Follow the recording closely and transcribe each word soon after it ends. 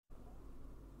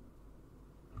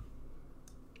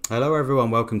Hello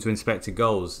everyone, welcome to Inspected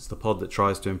Goals. It's the pod that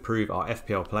tries to improve our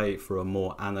FPL play through a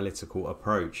more analytical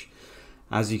approach.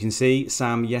 As you can see,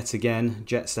 Sam yet again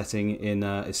jet setting in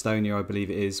Estonia, I believe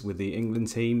it is, with the England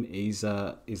team. He's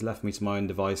left me to my own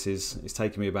devices. It's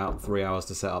taken me about 3 hours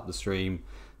to set up the stream.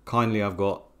 Kindly, I've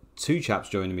got two chaps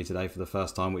joining me today for the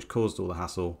first time, which caused all the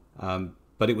hassle,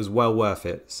 but it was well worth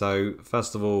it. So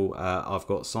first of all, I've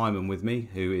got Simon with me,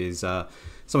 who is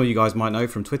some of you guys might know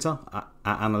from Twitter at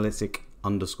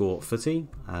analytic_footy.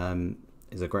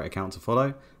 Is a great account to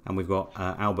follow. And we've got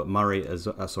Albert Murray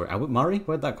Albert Murray?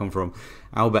 Where'd that come from?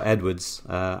 Albert Edwards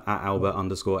at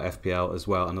Albert_FPL as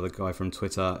well. Another guy from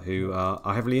Twitter who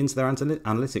are heavily into their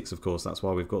analytics, of course. That's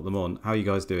why we've got them on. How are you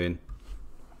guys doing?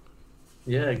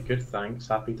 Yeah, good, thanks.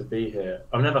 Happy to be here.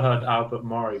 I've never heard Albert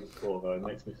Murray before, though. It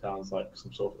makes me sound like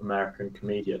some sort of American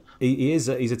comedian. He's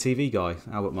a TV guy,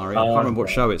 Albert Murray. I can't remember what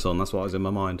show it's on. That's what was in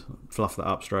my mind. Fluff that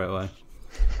up straight away.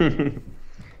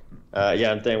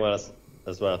 Yeah, I'm doing well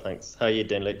as well, thanks. How are you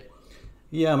doing, Luke?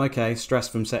 Yeah, I'm okay.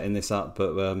 Stressed from setting this up,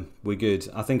 but we're good.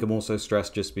 I think I'm also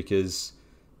stressed just because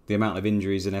the amount of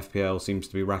injuries in FPL seems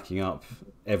to be racking up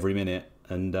every minute,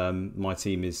 and my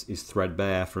team is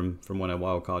threadbare from when I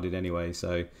wildcarded anyway,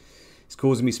 so it's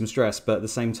causing me some stress. But at the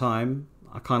same time,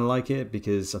 I kind of like it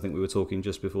because I think we were talking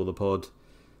just before the pod.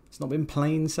 It's not been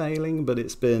plain sailing, but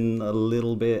it's been a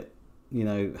little bit,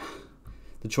 the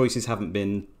choices haven't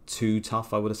been too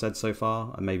tough, I would have said so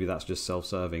far, and maybe that's just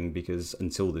self-serving because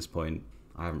until this point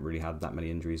I haven't really had that many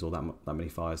injuries or that many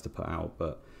fires to put out.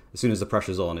 But as soon as the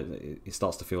pressure's on, it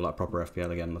starts to feel like proper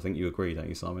FPL again. I think you agree, don't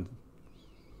you, Simon?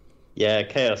 Yeah,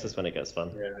 chaos is when it gets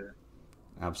fun. Yeah,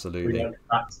 Absolutely. we go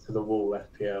back to the wall,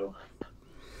 FPL.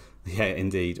 Yeah,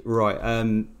 indeed. Right.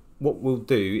 What we'll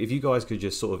do, if you guys could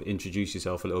just sort of introduce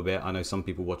yourself a little bit. I know some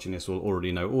people watching this will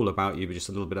already know all about you, but just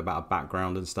a little bit about a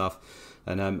background and stuff,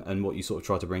 and what you sort of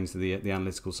try to bring to the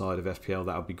analytical side of FPL.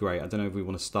 That would be great. I don't know if we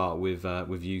want to start with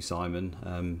you, Simon,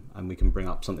 and we can bring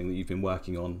up something that you've been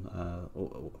working on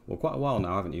well, quite a while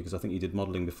now, haven't you? Because I think you did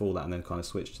modelling before that and then kind of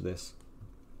switched to this.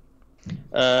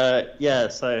 Yeah,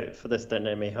 so for this, don't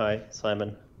know me, hi,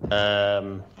 Simon.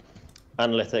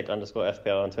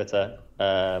 Analytic_FPL on Twitter.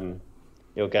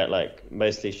 You'll get like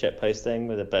mostly shit posting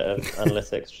with a bit of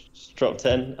analytics dropped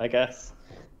in, I guess.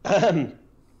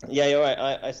 Yeah, you're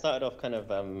right. I started off kind of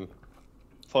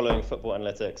following football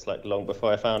analytics like long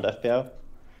before I found FPL.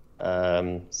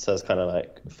 So it's kind of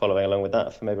like following along with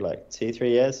that for maybe like 2-3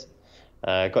 years.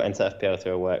 Got into FPL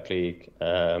through a work league,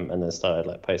 and then started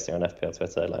like posting on FPL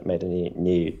Twitter. Like made a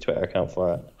new Twitter account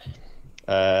for it.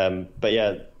 But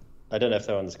yeah, I don't know if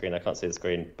they're on the screen. I can't see the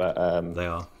screen, but They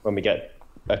are. when we get.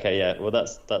 Okay, yeah. Well,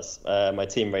 that's my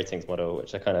team ratings model,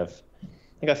 which I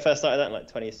think I first started that in like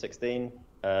 2016,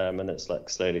 and it's like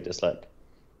slowly just like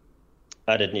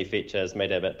added new features,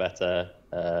 made it a bit better.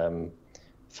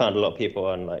 Found a lot of people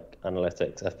on like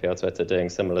analytics, FPL Twitter doing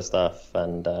similar stuff,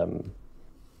 and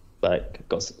like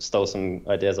stole some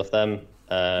ideas off them.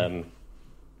 And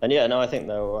yeah, no, I think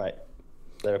they're all right.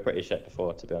 They were pretty shit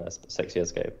before, to be honest, 6 years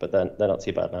ago, but they're not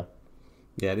too bad now.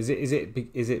 Yeah, is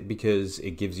it because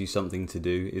it gives you something to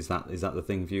do? Is that the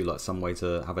thing for you? Like some way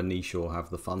to have a niche or have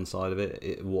the fun side of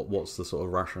it? What's the sort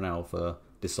of rationale for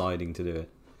deciding to do it?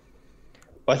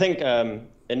 Well, I think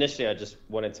initially I just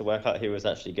wanted to work out who was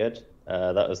actually good.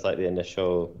 That was like the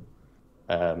initial,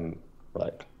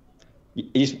 like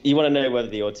you want to know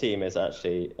whether your team is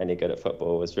actually any good at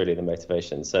football was really the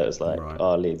motivation. So it was like, Right.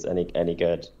 Are Leeds any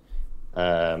good?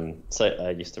 So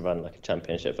I used to run like a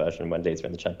championship version when Leeds were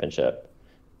in the championship.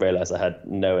 Realised I had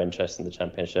no interest in the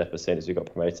championship as soon as we got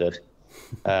promoted.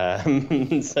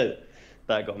 So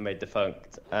that got made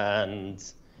defunct. And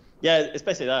yeah, it's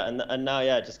basically that. And now,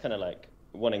 yeah, just kind of like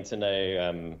wanting to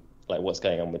know like what's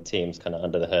going on with teams kind of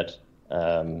under the hood.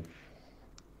 And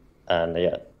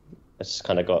yeah, it's just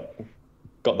kind of got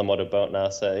the model built now.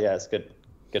 So yeah, it's good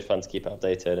fun to keep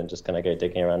updated and just kind of go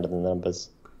digging around in the numbers.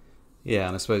 Yeah,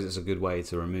 and I suppose it's a good way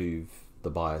to remove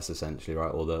the bias essentially, right?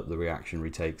 Or the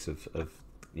reactionary takes of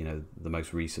the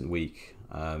most recent week.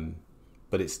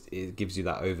 But it gives you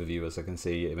that overview, as I can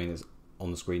see. I mean, it's on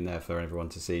the screen there for everyone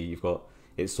to see. You've got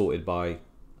it sorted by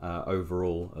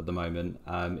overall at the moment.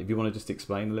 If you want to just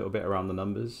explain a little bit around the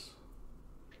numbers.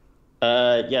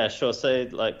 Yeah, sure. So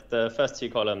like the first two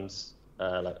columns,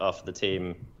 like after the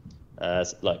team,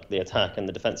 like the attack and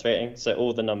the defense rating. So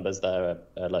all the numbers there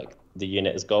are like the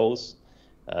unit as goals.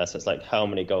 So it's like how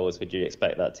many goals would you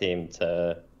expect that team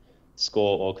to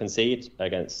score or concede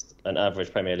against an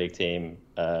average Premier League team,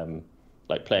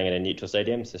 like playing in a neutral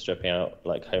stadium, so stripping out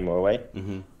like home or away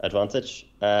advantage.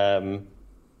 And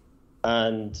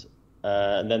then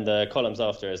the columns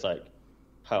after is like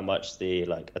how much the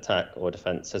like attack or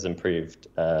defense has improved.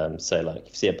 So like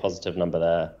if you see a positive number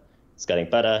there, it's getting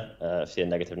better. If you see a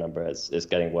negative number, it's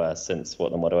getting worse since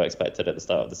what the model expected at the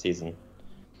start of the season.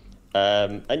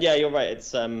 And yeah, you're right.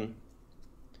 It's kind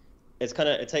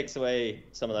of, it takes away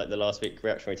some of like the last week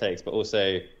reactionary takes, but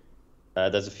also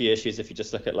there's a few issues if you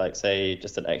just look at like say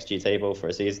just an XG table for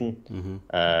a season.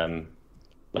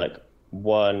 Like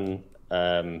one,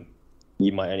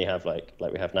 you might only have like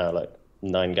we have now like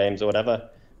 9 games or whatever,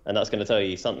 and that's going to tell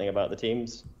you something about the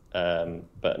teams,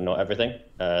 but not everything.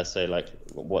 So like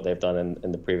what they've done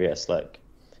in the previous like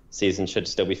season should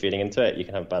still be feeding into it. You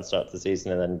can have a bad start to the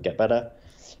season and then get better.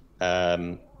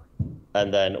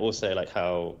 And then also like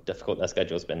how difficult their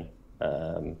schedule's been,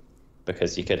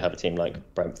 because you could have a team like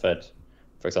Brentford,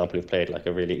 for example, who've played like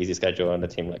a really easy schedule, and a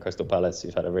team like Crystal Palace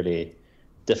who've had a really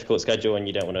difficult schedule, and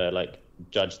you don't want to like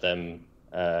judge them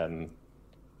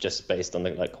just based on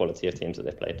the like quality of teams that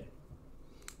they've played.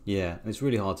 Yeah, it's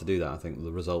really hard to do that, I think, with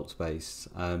the results based.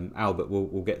 Albert,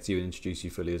 we'll get to you and introduce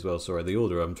you fully as well. Sorry, the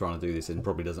order I'm trying to do this in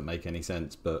probably doesn't make any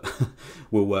sense, but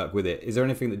we'll work with it. Is there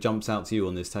anything that jumps out to you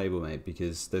on this table, mate?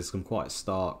 Because there's some quite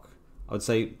stark, I would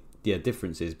say,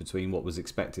 differences between what was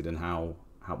expected and how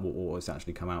what it's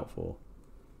actually come out for.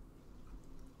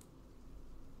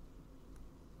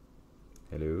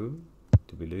 Hello?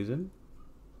 Did we lose him?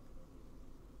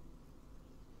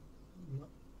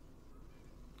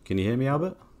 Can you hear me,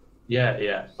 Albert?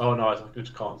 Yeah. Oh no, I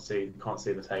just can't see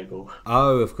the table.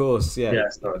 Oh, of course, yeah. Yeah,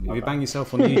 sorry, if you bang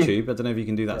yourself on YouTube, I don't know if you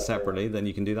can do that separately, then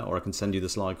you can do that, or I can send you the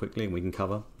slide quickly and we can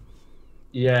cover.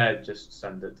 Yeah, just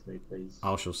send it to me, please.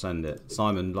 I shall send it.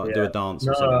 Simon, do a dance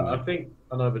or something. I think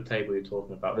I know the table you're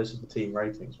talking about. This is the team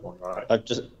ratings one, right? I've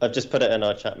just put it in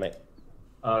our chat, mate.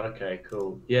 Oh, okay,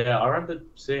 cool. Yeah, I remember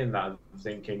seeing that and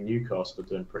thinking Newcastle are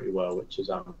doing pretty well, which is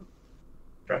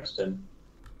interesting.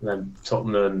 And then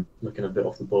Tottenham looking a bit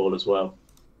off the ball as well.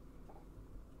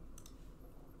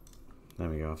 There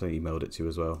we go. I think I emailed it to you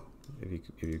as well, if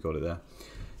you got it there.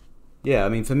 Yeah, I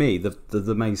mean, for me,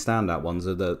 the main standout ones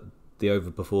are the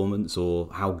overperformance,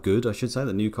 or how good, I should say,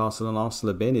 that Newcastle and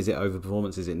Arsenal have been. Is it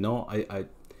overperformance? Is it not?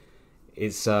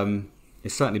 It's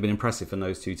certainly been impressive from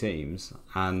those two teams,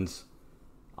 and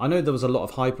I know there was a lot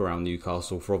of hype around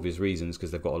Newcastle for obvious reasons, because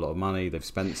they've got a lot of money, they've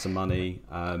spent some money,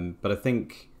 but I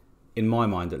think, in my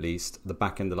mind at least, the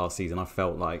back end of last season, I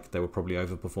felt like they were probably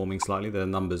overperforming slightly. Their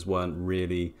numbers weren't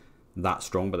really that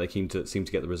strong, but they seemed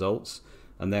to get the results,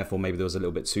 and therefore maybe there was a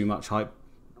little bit too much hype,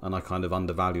 and I kind of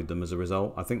undervalued them as a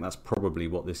result. I think that's probably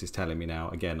what this is telling me now.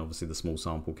 Again, obviously the small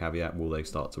sample caveat, will they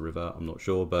start to revert? I'm not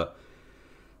sure, but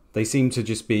they seem to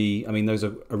just be, I mean, those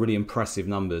are really impressive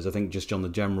numbers. I think just on the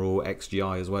general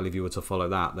XGI as well, if you were to follow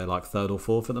that, they're like 3rd or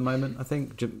 4th at the moment, I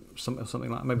think. Something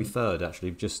like maybe 3rd,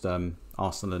 actually, just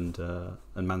Arsenal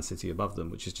and Man City above them,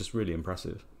 which is just really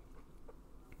impressive.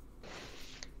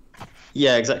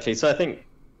 Yeah, exactly. So I think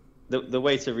the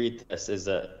way to read this is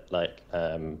that like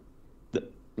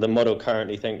the model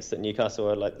currently thinks that Newcastle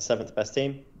are like the 7th best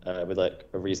team, with like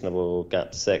a reasonable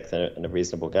gap to 6th and a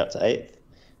reasonable gap to 8th.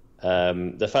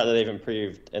 The fact that they've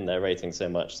improved in their rating so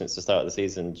much since the start of the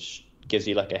season gives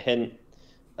you like a hint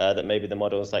that maybe the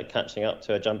model is like catching up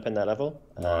to a jump in their level.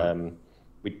 Right.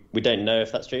 We don't know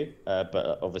if that's true,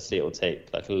 but obviously it will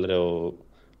take like a little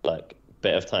like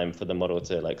bit of time for the model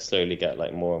to like slowly get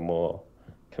like more and more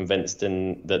convinced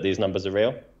in that these numbers are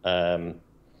real.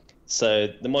 So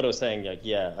the model is saying like,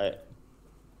 I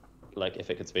like, if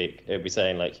it could speak, it would be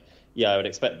saying like, I would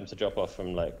expect them to drop off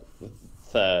from like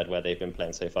 3rd, where they've been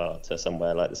playing so far, to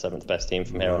somewhere like the 7th best team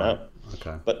from here on out.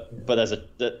 Okay. But there's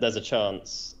a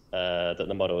chance that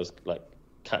the model is like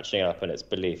catching up, and its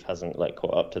belief hasn't like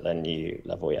caught up to their new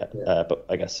level yet. Yeah. But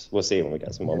I guess we'll see when we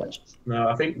get some more matches. No,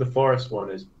 I think the Forest one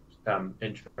is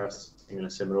interesting in a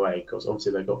similar way, because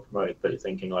obviously they got promoted, but you're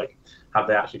thinking like, have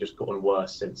they actually just gotten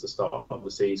worse since the start of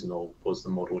the season, or was the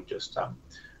model just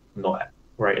not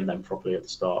rating them properly at the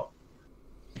start?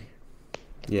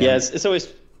 Yeah, it's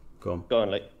always go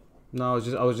on, like. No,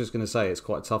 I was just going to say it's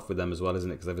quite tough with them as well, isn't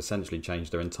it? Because they've essentially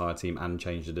changed their entire team and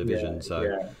changed the division.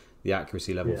 The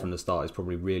accuracy level from the start is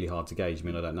probably really hard to gauge. I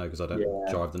mean, I don't know, because I don't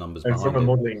drive the numbers behind it. And from a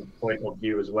modelling point of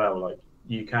view as well, like,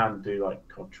 you can do like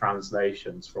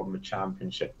translations from the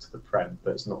Championship to the Prem,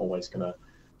 but it's not always going to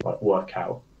like work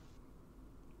out.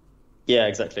 Yeah,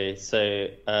 exactly. So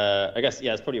I guess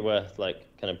it's probably worth like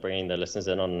kind of bringing the listeners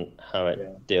in on how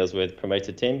it deals with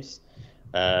promoted teams.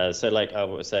 So like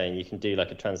Albert was saying, you can do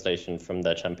like a translation from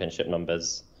their Championship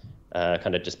numbers,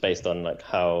 kind of just based on like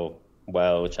how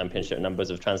well Championship numbers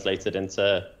have translated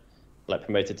into like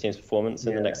promoted teams' performance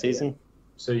in the next season.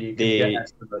 So you can get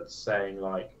estimates saying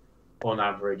like, on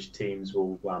average, teams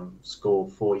will score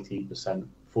 40%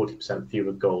 40%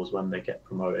 fewer goals when they get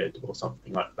promoted or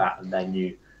something like that, and then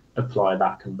you apply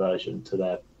that conversion to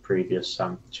their previous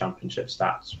championship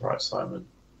stats, right, Simon?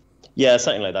 Yeah,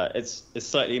 something like that. It's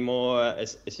slightly more.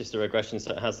 It's just a regression,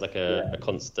 so it has like a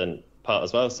constant part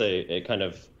as well. So it kind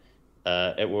of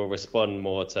it will respond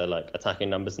more to like attacking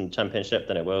numbers in the championship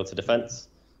than it will to defense.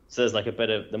 So there's like a bit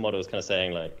of the model is kind of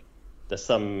saying like there's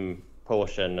some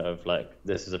portion of like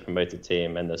this is a promoted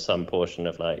team, and there's some portion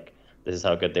of like this is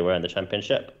how good they were in the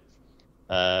championship.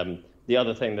 The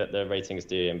other thing that the ratings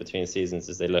do in between seasons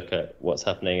is they look at what's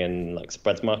happening in like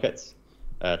spreads markets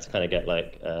to kind of get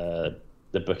like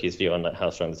the bookies' view on like how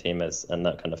strong the team is, and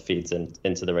that kind of feeds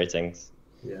into the ratings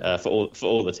for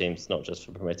all the teams, not just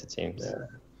for promoted teams.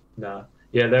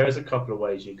 There is a couple of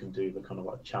ways you can do the kind of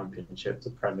like championship to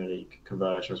Premier League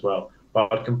conversion as well.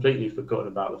 But I'd completely forgotten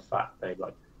about the fact they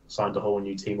like signed a whole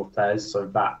new team of players, so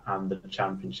that and the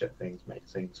championship things make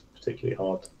things particularly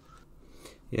hard.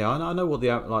 Yeah, I know what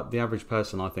the average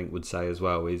person I think would say as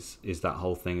well is that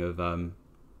whole thing of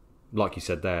like you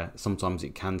said there, sometimes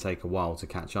it can take a while to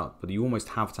catch up, but you almost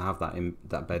have to have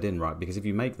that bed in, right? Because if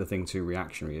you make the thing too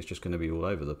reactionary, it's just going to be all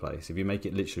over the place. If you make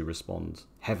it literally respond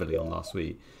heavily on last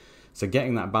week, so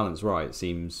getting that balance right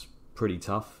seems pretty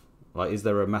tough. Like, is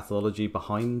there a methodology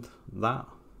behind that?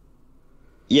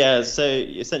 Yeah, so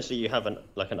essentially you have an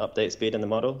update speed in the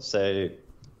model. So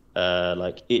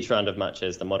like each round of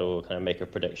matches, the model will kind of make a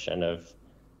prediction of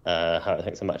how it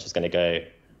thinks the match is going to go.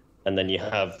 And then you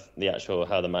have the actual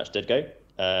how the match did go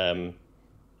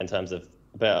in terms of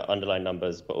better underlying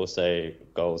numbers, but also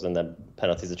goals, and then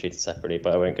penalties are treated separately,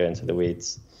 but I won't go into the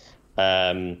weeds.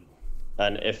 And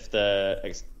if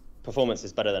the performance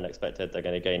is better than expected, they're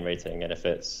going to gain rating. And if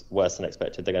it's worse than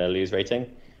expected, they're going to lose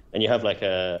rating. And you have like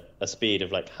a speed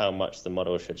of like how much the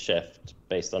model should shift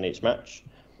based on each match.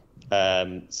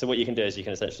 So what you can do is you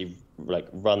can essentially like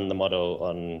run the model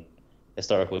on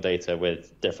historical data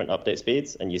with different update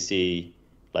speeds, and you see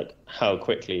like how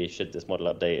quickly should this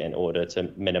model update in order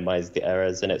to minimize the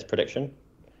errors in its prediction.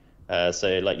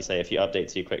 So like you say, if you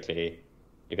update too quickly,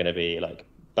 you're going to be like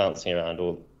bouncing around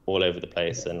all over the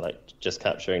place and like just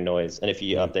capturing noise. And if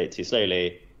you update too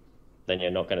slowly, then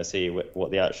you're not going to see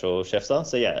what the actual shifts are.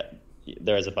 So yeah,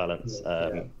 there is a balance.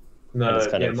 My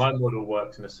model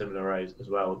works in a similar way as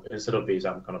well. Instead of these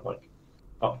kind of like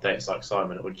updates like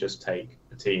Simon, it would just take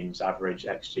the team's average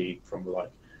XG from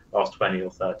like last 20 or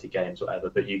 30 games, whatever,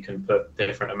 but you can put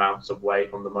different amounts of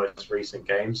weight on the most recent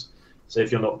games. So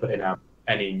if you're not putting out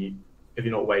if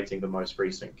you're not weighting the most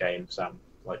recent games,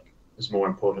 like it's more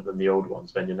important than the old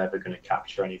ones, then you're never going to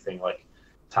capture anything like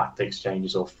tactics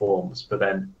changes or forms. But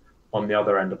then on the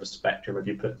other end of the spectrum, if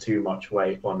you put too much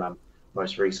weight on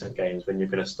most recent games, then you're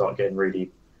going to start getting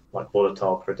really like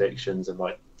volatile predictions and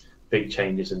like big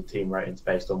changes in team ratings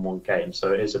based on one game.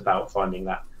 So it is about finding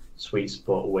that sweet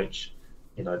spot which,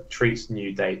 treats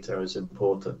new data as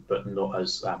important, but not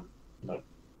as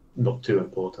not too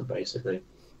important, basically.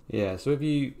 Yeah. So have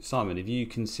you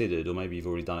considered, or maybe you've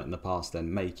already done it in the past,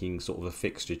 then making sort of a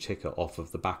fixture ticker off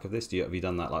of the back of this? Have you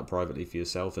done that like privately for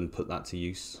yourself and put that to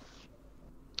use?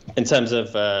 In terms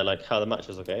of like how the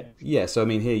matches will go? Yeah, so I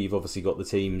mean here you've obviously got the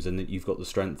teams and you've got the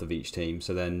strength of each team,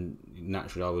 so then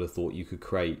naturally I would have thought you could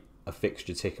create a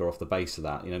fixture ticker off the base of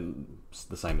that. It's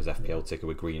the same as FPL ticker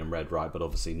with green and red, right? But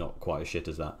obviously not quite as shit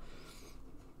as that.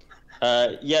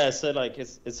 So like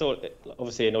it's all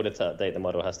obviously in order to update the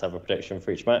model has to have a prediction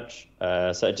for each match.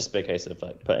 So it'd just be a case of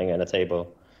like putting it in a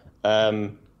table.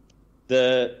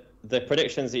 The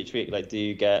predictions each week like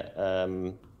do get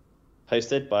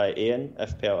hosted by Ian,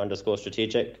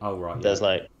 FPL_strategic. Oh right.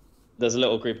 Yeah. There's a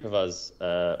little group of us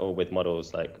all with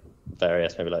models like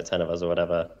various, maybe like 10 of us or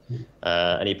whatever,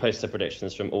 and he posts the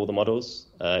predictions from all the models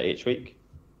each week.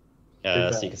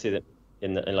 So you can see that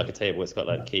in like a table. It's got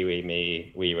like Kiwi,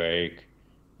 me, Wee Rogue,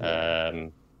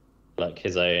 like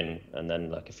his own, and then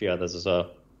like a few others as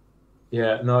well.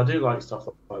 Yeah, no, I do like stuff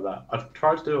like that. I've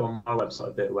tried to do it on my website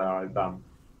a bit where I've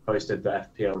posted the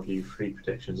FPL review free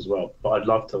predictions as well, but I'd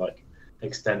love to like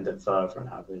extend it further and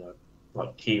have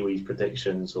like Kiwi's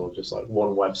predictions, or just like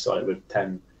one website with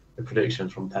 10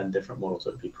 predictions from 10 different models.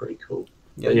 Would be pretty cool.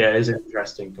 Yeah. But yeah, it is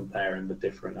interesting comparing the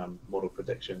different model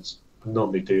predictions. I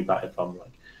normally do that if I'm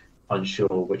like unsure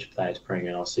which players bring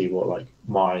in. I'll see what like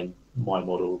my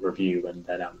model review and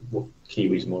then what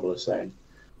Kiwi's model is saying.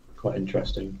 Quite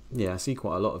interesting. Yeah, I see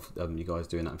quite a lot of you guys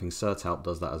doing that. I think Sertalp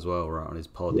does that as well, right? On his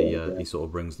pod, he sort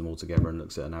of brings them all together and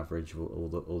looks at an average of all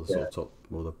the sort of top,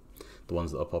 all the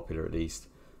ones that are popular at least.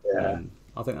 Yeah,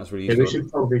 I think that's really useful. We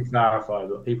should probably clarify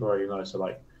that people already know. So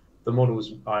like the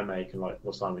models I make and like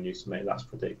what Simon used to make, that's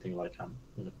predicting like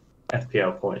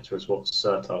FPL points, whereas what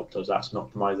Sertalp does, that's an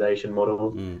optimization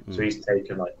model. So he's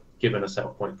taken, like, given a set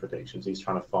of point predictions, he's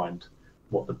trying to find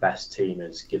what the best team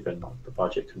is given, like, the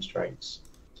budget constraints.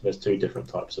 So there's two different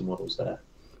types of models there.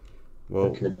 Well,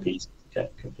 that can be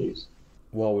get confused.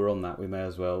 While we're on that, we may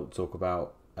as well talk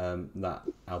about that,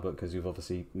 Albert, because you've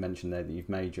obviously mentioned there that you've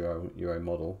made your own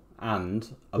model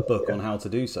and a book on how to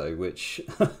do so, which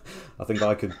I think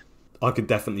I could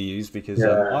definitely use, because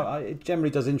it generally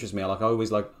does interest me. I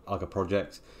always like a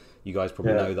project. You guys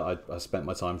probably know that I spent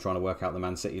my time trying to work out the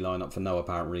Man City lineup for no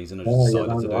apparent reason. I just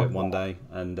decided to do it one day,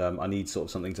 and I need sort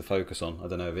of something to focus on. I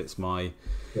don't know if it's my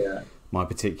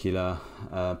particular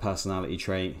personality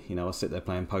trait. You know, I sit there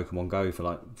playing Pokemon Go for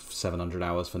like 700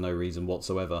 hours for no reason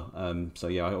whatsoever. So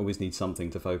yeah, I always need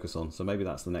something to focus on. So maybe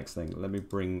that's the next thing. Let me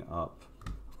bring up.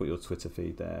 I've got your Twitter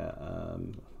feed there.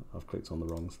 I've clicked on the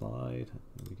wrong slide.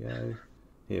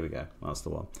 Here we go. That's the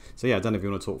one. So yeah, I don't know if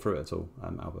you want to talk through it at all,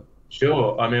 Albert.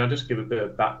 Sure. I mean, I'll just give a bit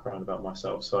of background about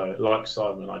myself. So, like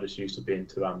Simon, I just used to be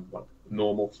into like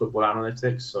normal football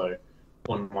analytics. So,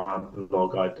 on my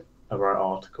blog, I write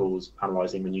articles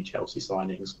analysing the new Chelsea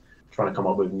signings, trying to come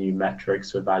up with new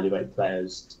metrics to evaluate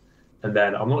players. And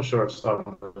then I'm not sure if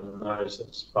Simon knows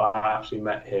this, but I actually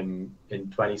met him in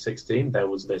 2016. There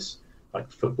was this like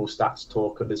football stats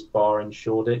talk at this bar in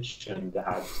Shoreditch, and they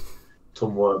had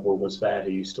Tom Werble was there,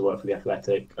 who used to work for the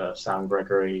Athletic, Sam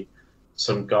Gregory,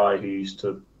 some guy who used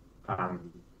to, an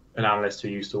analyst who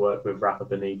used to work with Rafa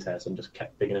Benitez, and just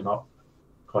kept picking him up.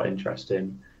 Quite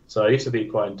interesting. So I used to be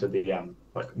quite into the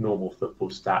like normal football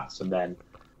stats, and then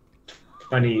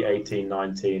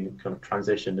 2018-19 kind of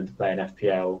transitioned into playing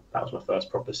FPL. That was my first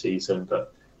proper season,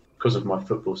 but because of my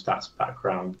football stats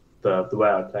background, the way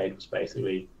I played was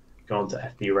basically go on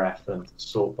to FBref and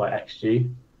sort by XG.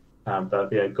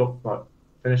 But yeah,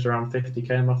 finished around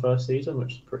 50k in my first season,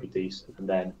 which is pretty decent. And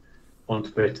then on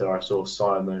Twitter, I saw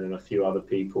Simon and a few other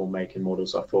people making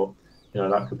models. I thought,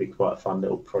 that could be quite a fun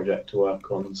little project to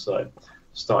work on. So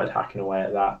started hacking away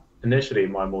at that. Initially,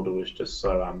 my model was just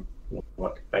so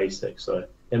like basic. So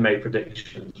it made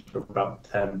predictions for about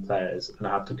 10 players, and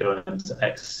I had to go into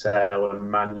Excel and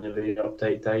manually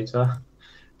update data.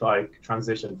 But I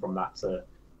transitioned from that to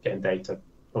getting data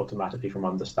automatically from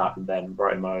Understat, and then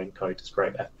writing my own code to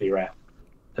scrape FPref.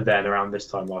 And then around this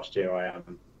time last year, I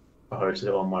hosted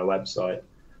it on my website.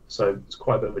 So it's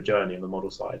quite a bit of a journey on the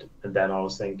model side. And then I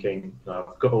was thinking,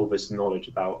 I've got all this knowledge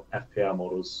about FPL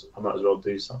models, I might as well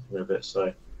do something with it.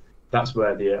 So that's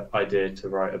where the idea to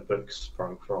write a book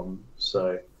sprung from.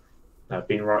 So I've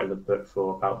been writing the book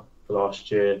for about the last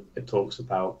year. It talks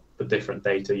about the different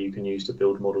data you can use to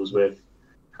build models with,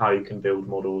 how you can build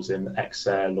models in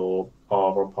Excel or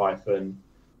R or Python,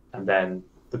 and then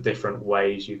the different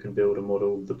ways you can build a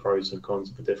model, the pros and cons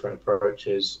of the different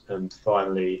approaches, and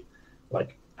finally,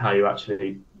 like how you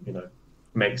actually,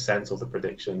 make sense of the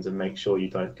predictions and make sure you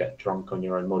don't get drunk on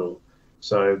your own model.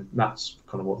 So that's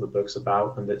kind of what the book's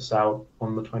about, and it's out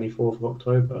on the 24th of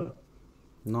October.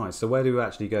 Nice. So where do we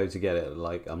actually go to get it?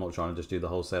 Like, I'm not trying to just do the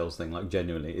whole sales thing. Like,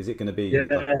 genuinely, is it going to be? Yeah.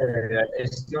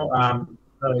 It's not.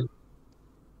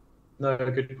 No,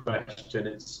 good question.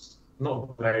 It's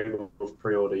not available for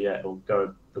pre-order yet. It'll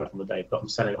go on the day, but I'm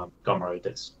selling it on Gumroad.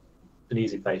 It's an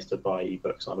easy place to buy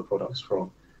ebooks and other products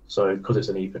from. So because it's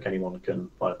an ebook, anyone can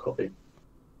buy a copy.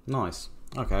 Nice.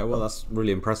 Okay, well that's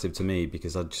really impressive to me,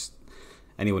 because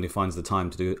anyone who finds the time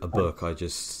to do a book,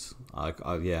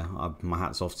 my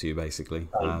hat's off to you, basically.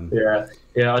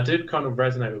 Yeah, I did kind of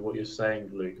resonate with what you're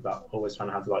saying, Luke, about always trying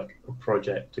to have like a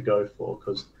project to go for,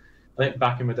 because I think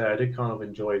back in the day I did kind of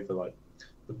enjoy the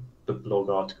blog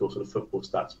articles or the football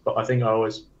stats, but I think I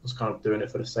always was kind of doing it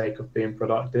for the sake of being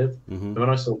productive. Mm-hmm. And when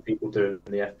I saw people doing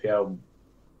the FPL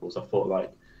models, I thought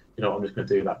like, I'm just going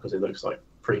to do that because it looks like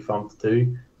pretty fun to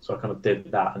do. So I kind of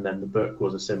did that, and then the book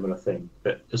was a similar thing.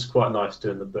 But it's quite nice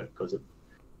doing the book because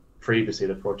previously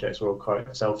the projects were all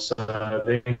quite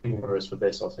self-serving, whereas for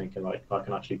this I was thinking like I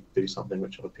can actually do something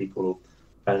which other people will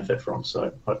benefit from.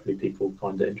 So hopefully people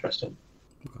find it interesting.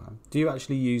 Okay. Do you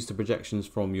actually use the projections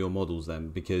from your models then?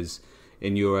 Because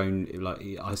in your own, like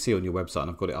I see on your website,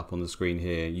 and I've got it up on the screen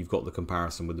here, you've got the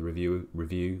comparison with the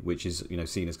review, which is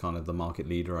seen as kind of the market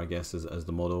leader, I guess, as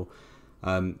the model.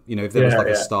 If there was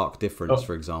a stark difference,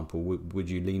 for example, would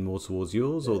you lean more towards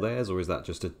yours or theirs, or is that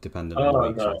just a dependent on the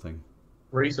week sort of thing?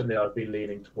 Recently, I've been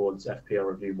leaning towards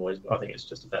FPL review more. I think it's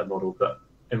just a better model. But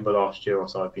in the last year or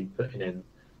so, I've been putting in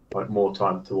like more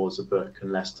time towards the book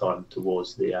and less time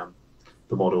towards the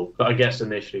model. But I guess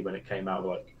initially when it came out,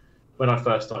 like when I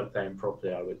first started playing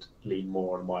properly, I would lean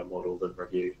more on my model than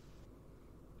review.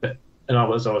 And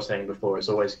as I was saying before, it's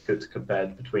always good to compare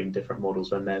between different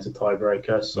models when there's a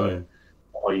tiebreaker. So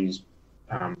I use,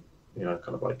 kind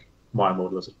of like my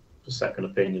model as a second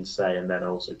opinion, say, and then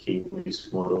also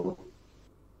Kiwi's model.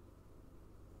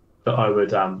 But I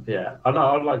would, I know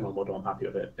I like my model. I'm happy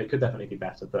with it. It could definitely be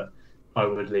better, but I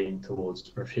would lean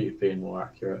towards review being more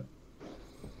accurate.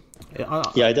 Yeah,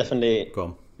 I definitely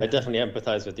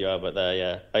empathise with you, Albert. There,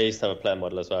 yeah, I used to have a player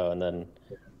model as well, and then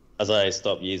as I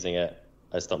stopped using it,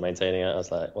 I stopped maintaining it. I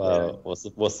was like, well, what's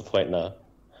the point now?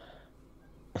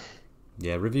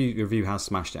 Yeah, review has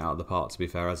smashed it out of the park. To be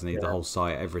fair, hasn't he? The whole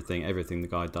site, everything the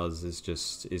guy does is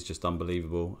just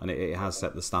unbelievable, and it has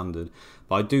set the standard.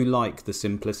 But I do like the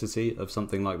simplicity of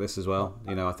something like this as well.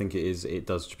 I think it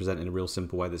does present in a real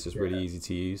simple way that's just really easy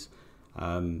to use.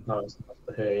 No, it's nice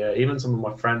to hear. Yeah, even some of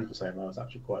my friends were saying that was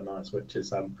actually quite nice, which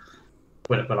is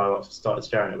when I started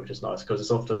sharing it, which is nice because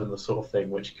it's often the sort of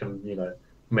thing which can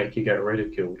make you get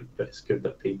ridiculed, but it's good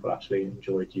that people actually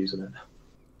enjoyed using it.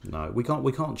 No, we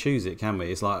can't choose it, can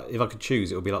we? It's like if I could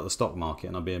choose, it would be like the stock market,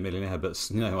 and I'd be a millionaire. But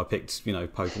I picked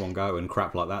Pokemon Go and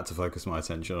crap like that to focus my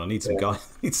attention. I need some guide,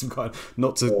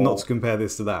 not to compare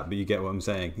this to that, but you get what I'm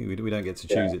saying. We don't get to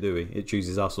choose it, do we? It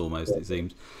chooses us almost. It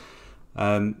seems.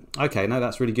 Okay, no,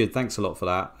 that's really good. Thanks a lot for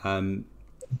that.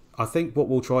 I think what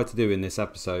we'll try to do in this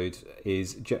episode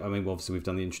is, obviously we've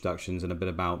done the introductions and a bit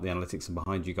about the analytics and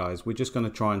behind you guys. We're just going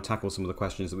to try and tackle some of the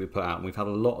questions that we put out, and we've had a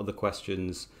lot of the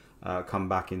questions come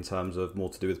back in terms of more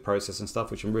to do with process and stuff,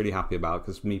 which I'm really happy about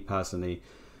because me personally,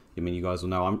 you guys will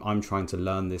know I'm trying to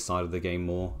learn this side of the game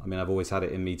more. I've always had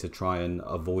it in me to try and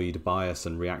avoid bias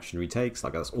and reactionary takes.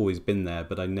 Like that's always been there,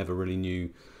 but I never really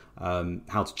knew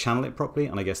how to channel it properly,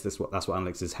 and I guess that's what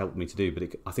analytics has helped me to do.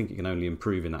 But I think it can only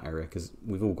improve in that area because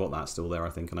we've all got that still there, I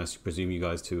think, and I presume you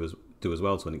guys do as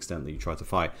well to an extent that you try to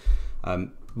fight.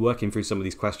 Working through some of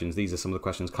these questions, these are some of the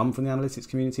questions come from the analytics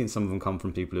community, and some of them come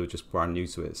from people who are just brand new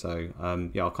to it. So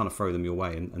I'll kind of throw them your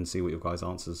way and see what your guys'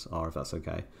 answers are, if that's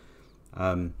okay.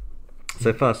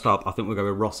 So first up, I think we'll go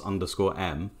with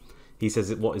Ross_M. He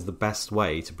says, what is the best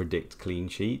way to predict clean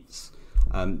sheets?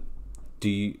 Do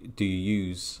you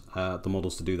use the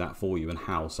models to do that for you, and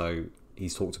how? So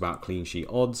he's talked about clean sheet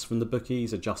odds from the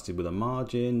bookies adjusted with a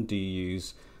margin. Do you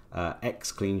use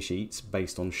X clean sheets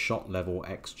based on shot level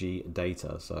XG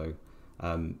data? So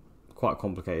quite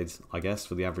complicated, I guess,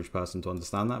 for the average person to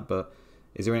understand that. But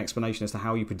is there an explanation as to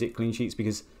how you predict clean sheets?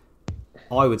 Because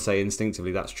I would say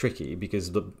instinctively that's tricky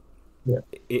because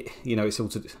it's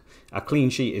sort of a clean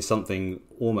sheet is something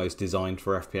almost designed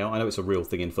for FPL. I know it's a real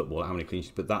thing in football, how many clean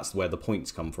sheets, but that's where the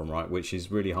points come from, right? Which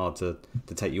is really hard to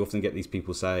take. You often get these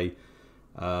people say,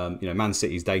 Man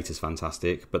City's data's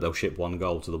fantastic, but they'll ship one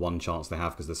goal to the one chance they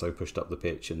have because they're so pushed up the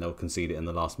pitch, and they'll concede it in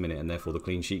the last minute, and therefore the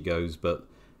clean sheet goes. But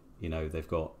they've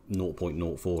got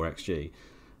 0.04 XG,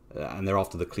 and they're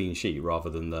after the clean sheet rather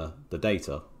than the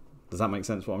data. Does that make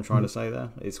sense? What I'm trying to say there?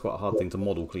 It's quite a hard thing to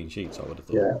model clean sheets, I would have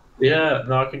thought. Yeah.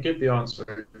 No, I can give the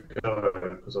answer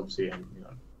because obviously, I've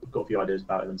got a few ideas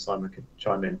about it, and Simon could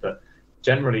chime in. But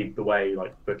generally, the way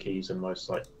like bookies and most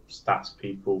like stats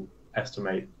people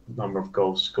estimate number of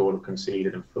goals scored or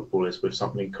conceded in football is with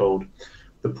something called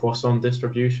the Poisson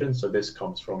distribution. So this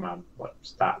comes from like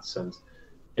stats, and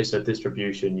it's a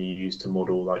distribution you use to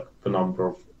model like the number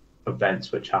of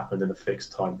events which happened in a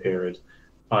fixed time period,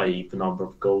 i.e. the number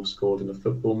of goals scored in a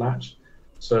football match.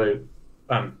 So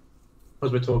as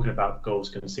we're talking about goals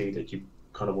conceded, you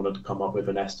kind of wanted to come up with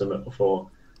an estimate for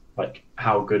like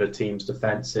how good a team's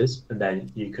defense is, and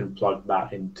then you can plug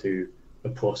that into a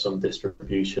Poisson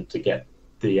distribution to get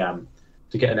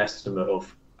an estimate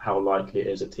of how likely it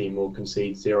is a team will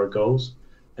concede 0 goals,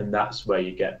 and that's where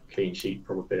you get clean sheet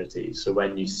probabilities. So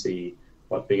when you see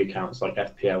like big accounts like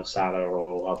FPL Salah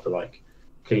or other like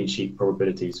clean sheet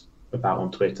probabilities about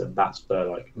on Twitter, that's the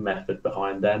like method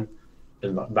behind them,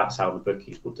 and that's how the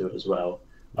bookies will do it as well.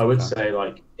 I would say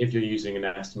like if you're using an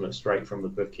estimate straight from the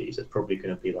bookies, it's probably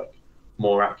going to be like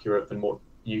more accurate than what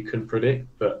you can predict,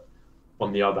 but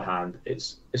on the other hand,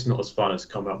 it's not as fun as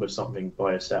coming up with something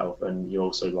by yourself, and you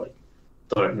also like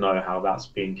don't know how that's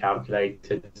being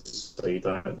calculated, so you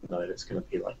don't know if it's going to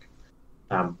be like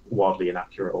wildly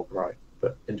inaccurate or right.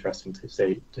 But interesting to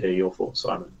hear your thoughts,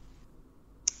 Simon.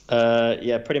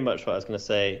 Yeah, pretty much what I was going to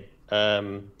say.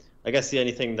 I guess the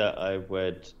only thing that I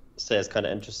would say is kind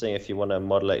of interesting if you want to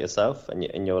model it yourself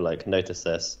and you'll like notice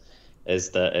this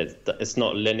is that it's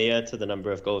not linear to the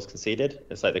number of goals conceded.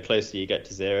 It's like the closer you get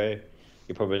to 0,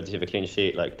 your probability of a clean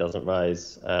sheet like doesn't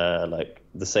rise like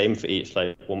the same for each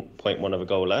like 1.1 of a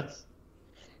goal less.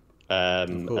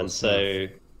 And so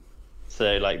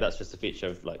like that's just a feature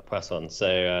of like Poisson.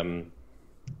 So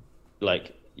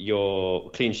like your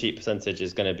clean sheet percentage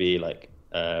is going to be like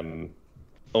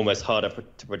almost harder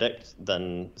to predict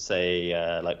than say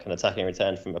like an attacking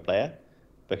return from a player,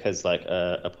 because like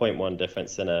a 0.1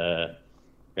 difference in a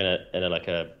like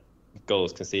a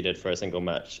goals conceded for a single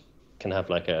match can have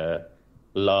like a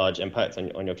large impact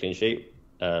on your clean sheet,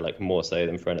 like more so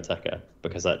than for an attacker,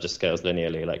 because that just scales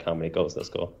linearly, like how many goals they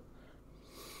score.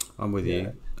 I'm with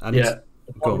you. And I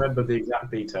can't remember the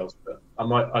exact details, but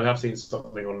I have seen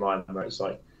something online where it's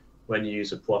like when you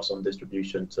use a Poisson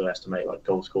distribution to estimate like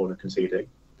goal scored and conceded,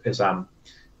 it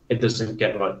doesn't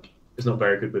get like, it's not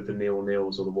very good with the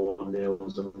 0-0s or the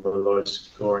 1-0s and the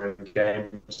lowest scoring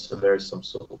games. So there is some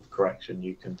sort of correction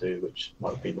you can do, which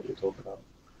might be what you're talking about.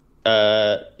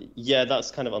 Yeah,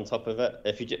 that's kind of on top of it.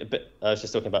 I was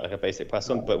just talking about like a basic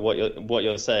Poisson, but what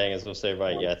you're saying is also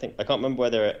right. Yeah, I can't remember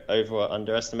whether it over or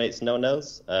underestimates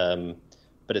nils,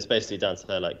 but it's basically down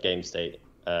to like game state,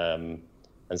 and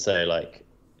so like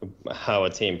how a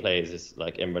team plays is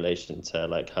like in relation to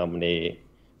like how many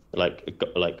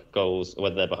like goals,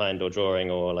 whether they're behind or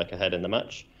drawing or like ahead in the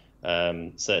match.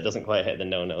 So it doesn't quite hit the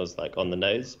nils like on the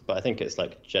nose, but I think it's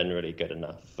like generally good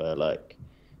enough for like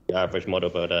the average model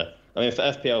builder. I mean, for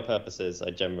FPL purposes,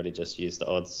 I generally just use the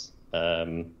odds.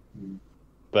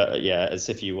 But yeah, as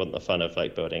if you want the fun of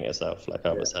like building it yourself, like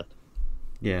I was said.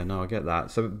 Yeah, no, I get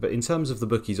that. So, but in terms of the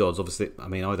bookies odds, obviously, I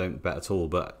mean, I don't bet at all,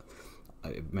 but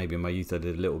maybe in my youth I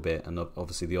did a little bit, and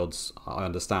obviously the odds, I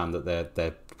understand that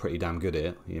they're pretty damn good at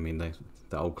it. I mean,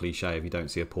 the old cliche, if you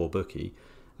don't see a poor bookie.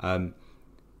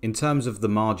 In terms of the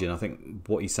margin, I think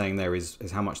what he's saying there is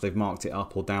how much they've marked it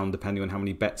up or down depending on how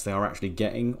many bets they are actually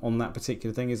getting on that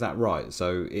particular thing. Is that right?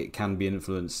 So it can be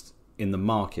influenced in the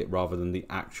market rather than the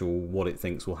actual what it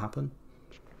thinks will happen?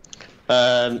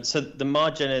 So the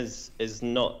margin is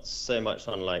not so much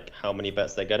on like how many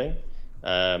bets they're getting.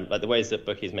 Like the ways that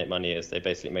bookies make money is they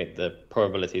basically make the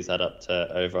probabilities add up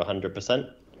to over 100%,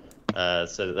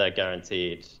 so that they're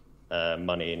guaranteed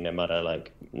money no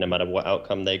matter what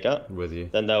outcome they get. With you.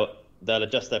 Then they'll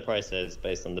adjust their prices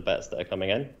based on the bets that are coming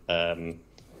in,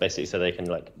 basically so they can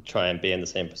like try and be in the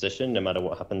same position no matter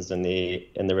what happens in the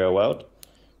real world.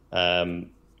 So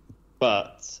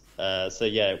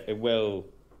yeah, it will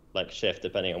like shift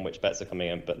depending on which bets are coming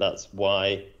in, but that's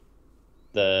why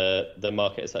the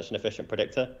market is such an efficient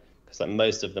predictor, because like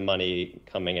most of the money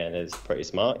coming in is pretty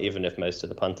smart, even if most of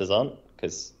the punters aren't,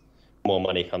 because more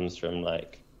money comes from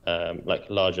like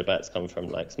larger bets come from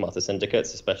like smarter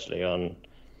syndicates, especially on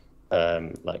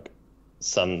like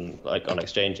some like on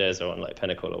exchanges or on like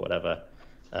Pinnacle or whatever,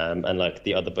 and like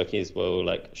the other bookies will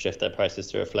like shift their prices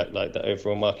to reflect like the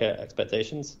overall market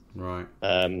expectations. Right.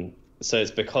 So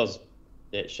it's because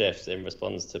it shifts in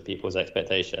response to people's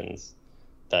expectations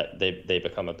that they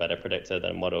become a better predictor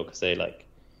than a model, because they like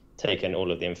take in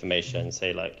all of the information.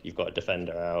 Say like you've got a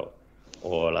defender out,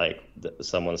 or like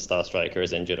someone's star striker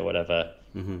is injured or whatever.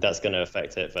 Mm-hmm. That's going to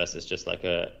affect it versus just like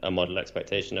a model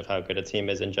expectation of how good a team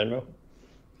is in general.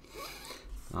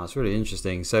 Oh, it's really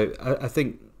interesting. So I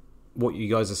think what you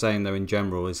guys are saying though in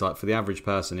general is like for the average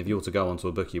person, if you were to go onto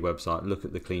a bookie website, look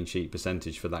at the clean sheet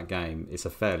percentage for that game, it's a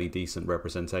fairly decent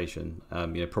representation.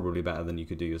 Probably better than you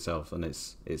could do yourself, and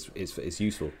it's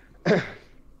useful.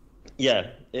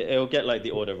 Yeah, it'll get like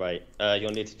the order right.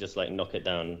 You'll need to just like knock it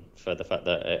down for the fact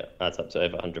that it adds up to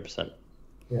over 100%.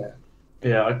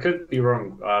 Yeah, I could be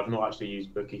wrong. I've not actually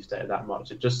used bookie stat that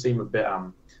much. It just seemed a bit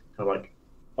kind of like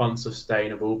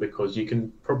unsustainable, because you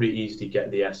can probably easily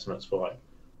get the estimates for like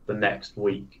the next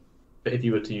week, but if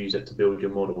you were to use it to build your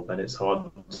model, then it's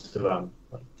hard to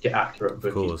get accurate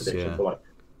bookies prediction for like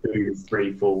 2,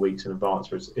 3, 4 weeks in advance.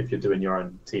 Whereas if you're doing your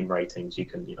own team ratings, you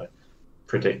can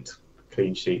predict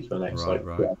clean sheets for the next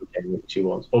whatever game which you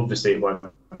want. Obviously, it won't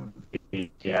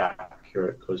be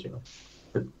accurate because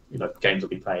games will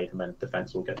be played and then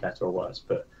defense will get better or worse.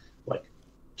 But like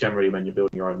generally, when you're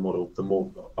building your own model, the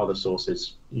more other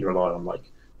sources you rely on, like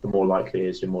the more likely it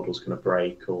is your model's going to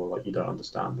break or like you don't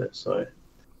understand it. So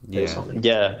yeah,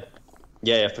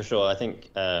 for sure. I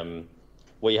think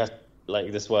what you have,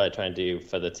 like this is what I try and do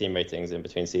for the team ratings in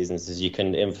between seasons, is you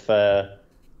can infer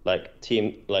like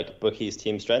bookies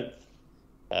team strength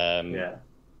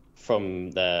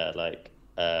from their like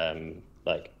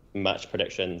match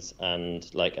predictions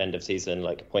and like end of season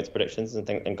like points predictions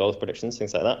and goals predictions,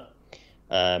 things like that.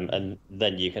 And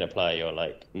then you can apply your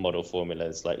like model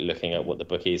formulas, like looking at what the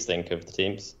bookies think of the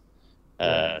teams,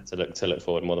 to look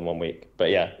forward more than 1 week. But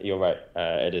yeah, you're right.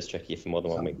 It is tricky for more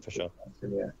than 1 week for sure.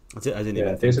 Yeah, I didn't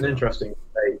even think it's an interesting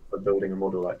debate for building a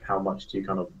model. Like how much do you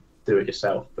kind of do it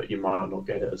yourself, but you might not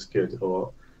get it as good,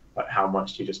 or like how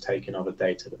much do you just take in other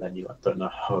data, but then you like don't know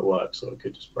how it works, or it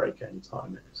could just break any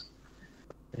time.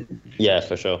 Yeah,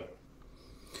 for sure.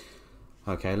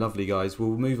 Okay, lovely guys. We'll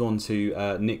move on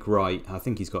to Nick Wright. I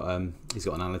think he's got an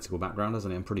analytical background,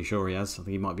 hasn't he? I'm pretty sure he has. I think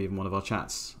he might be in one of our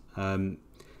chats.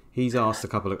 He's asked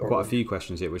quite a few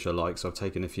questions here, which I like. So I've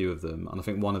taken a few of them, and I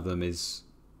think one of them is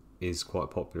quite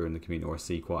popular in the community, or I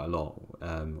see quite a lot,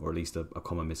 or at least a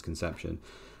common misconception.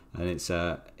 And it's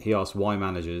he asked why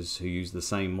managers who use the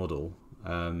same model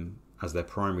as their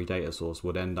primary data source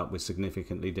would end up with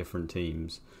significantly different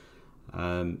teams.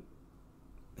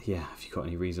 Yeah, if you've got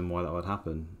any reason why that would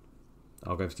happen.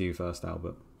 I'll go to you first,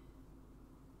 Albert.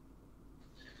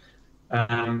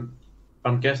 I'm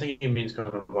guessing it means kind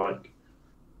of like,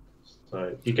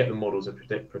 so you get the models of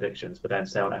predictions, but then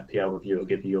say on FPL review it'll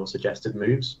give you your suggested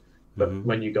moves. But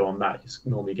when you go on that, it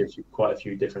normally gives you quite a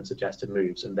few different suggested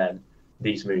moves, and then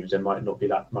these moves, there might not be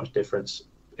that much difference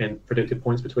in predicted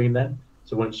points between them.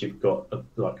 So once you've got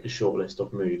a short list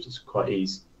of moves, it's quite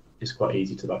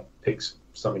easy to like pick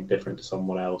something different to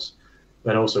someone else.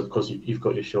 And also because you've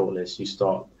got your short list, you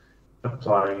start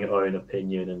applying your own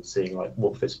opinion and seeing like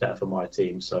what fits better for my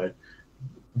team. So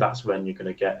that's when you're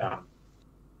going to get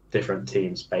different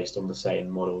teams based on the same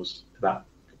models. That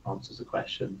answers the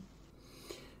question.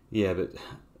 Yeah, but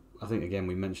I think again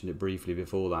we mentioned it briefly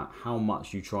before that. How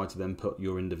much you try to then put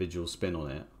your individual spin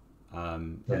on it,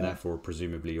 and therefore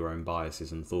presumably your own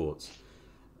biases and thoughts,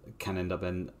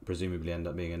 can presumably end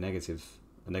up being a negative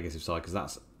side, because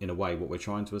that's in a way what we're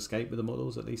trying to escape with the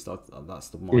models. At least that's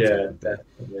the mindset. Yeah,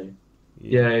 definitely.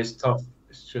 Yeah, it's tough.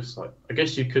 It's just like, I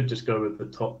guess you could just go with the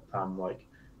top like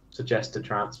suggested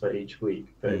transfer each week,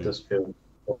 but it does feel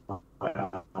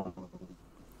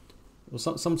well,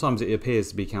 sometimes it appears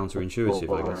to be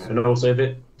counterintuitive, I guess. And also, if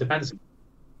it depends.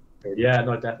 Yeah,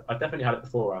 no, I definitely had it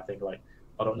before. I think like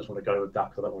I don't just want to go with that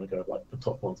because I don't want to go with like the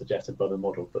top one suggested by the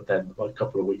model. But then like a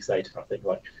couple of weeks later, I think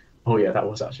like, oh yeah, that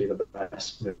was actually the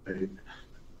best move.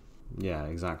 Yeah,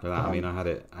 exactly that. I mean, I had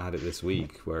it this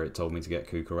week where it told me to get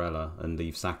Cucurella and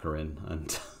leave Saka in,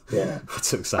 and I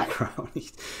took Saka out.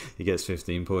 He gets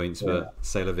 15 points, but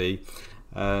c'est la vie.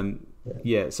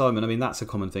 Yeah, Simon, I mean, that's a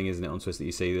common thing, isn't it, on Twitter that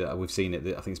you see? That we've seen it.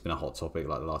 I think it's been a hot topic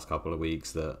like the last couple of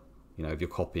weeks that, you know, if you're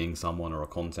copying someone or a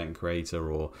content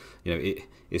creator, or, you know,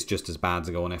 it's just as bad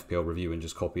to go on FPL review and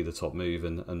just copy the top move,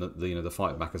 and the you know, the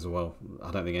fight back as well.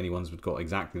 I don't think anyone's got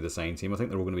exactly the same team. I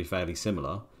think they're all going to be fairly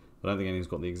similar, but I don't think anyone's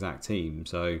got the exact team.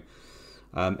 So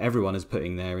everyone is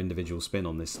putting their individual spin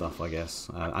on this stuff, I guess,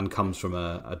 and comes from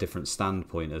a different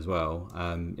standpoint as well,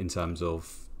 in terms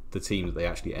of the team that they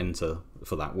actually enter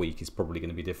for that week is probably going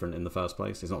to be different in the first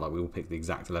place. It's not like we all pick the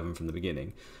exact 11 from the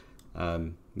beginning.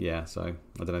 Yeah, so I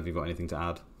don't know if you've got anything to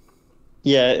add.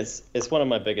 Yeah, it's one of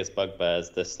my biggest bugbears.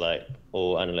 This like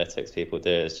all analytics people do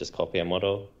is just copy a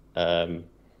model.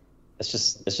 It's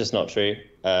just not true.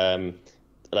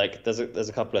 Like there's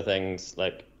a couple of things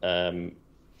like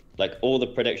all the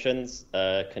predictions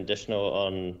are conditional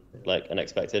on like an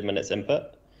expected minutes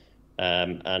input,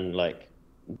 and like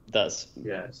that's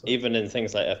even in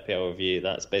things like FPL review,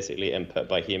 that's basically input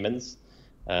by humans.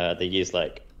 They use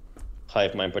like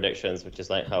hive mind predictions, which is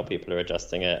like how people are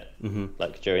adjusting it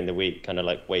like during the week, kind of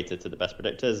like weighted to the best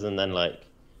predictors, and then like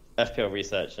FPL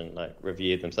research and like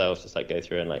review themselves just like go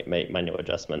through and like make manual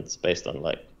adjustments based on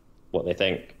like what they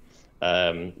think.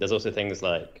 There's also things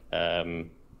like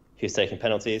who's taking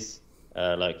penalties.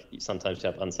 Like sometimes you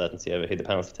have uncertainty over who the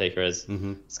penalty taker is.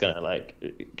 It's gonna like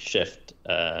shift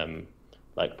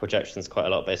like projections quite a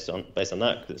lot based on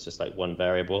that, because it's just like one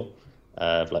variable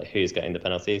of like who's getting the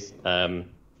penalties.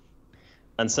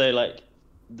 And so like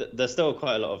there's still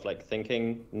quite a lot of like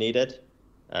thinking needed,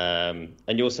 and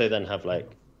you also then have like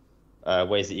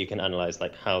ways that you can analyze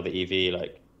like how the EV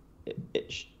like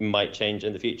it might change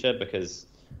in the future, because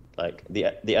like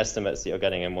the estimates that you're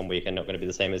getting in one week are not going to be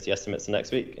the same as the estimates the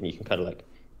next week, and you can kind of like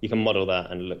you can model that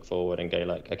and look forward and go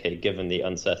like, okay, given the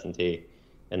uncertainty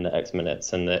in the X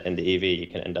minutes and in the EV, you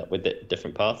can end up with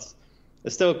different paths.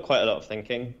 There's still quite a lot of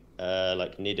thinking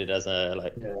like needed as a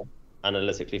like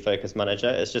analytically focused manager.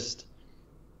 It's just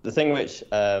the thing which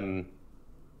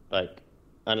like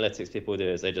analytics people do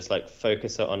is they just like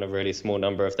focus on a really small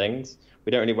number of things.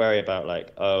 We don't really worry about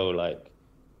like, oh, like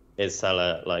is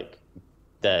Salah like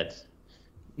dead?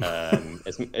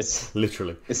 It's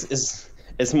literally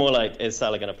it's more like, is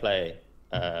Salah going to play?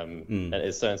 And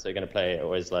is so-and-so going to play,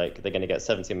 or is like they're going to get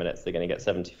 70 minutes, they're going to get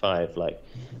 75, like,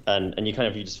 and you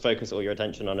just focus all your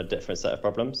attention on a different set of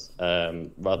problems,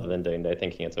 rather than doing no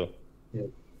thinking at all.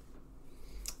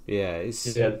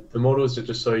 The models are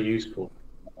just so useful.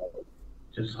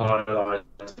 Just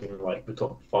highlighting like the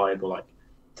top 5 or like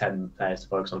 10 players to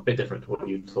focus on, a bit different to what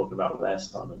you talk about there,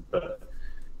 Simon, but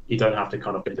you don't have to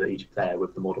kind of go to each player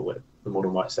with the model. The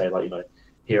model might say like, you know,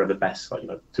 here are the best, like,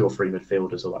 2 or 3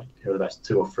 midfielders, or like here are the best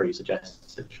 2 or 3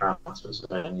 suggested transfers,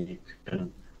 and then you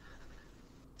can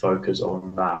focus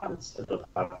on that instead of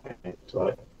having to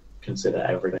like consider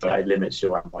everything. It limits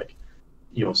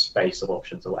your space of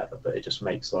options or whatever, but it just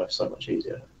makes life so much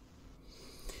easier.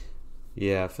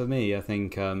 Yeah, for me, I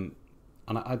think, and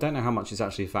I don't know how much is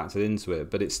actually factored into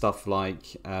it, but it's stuff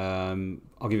like, I'll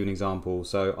give you an example.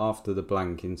 So after the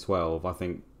blank in 12, I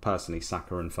think personally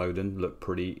Saka and Foden look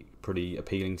pretty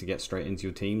appealing to get straight into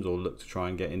your teams, or look to try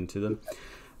and get into them.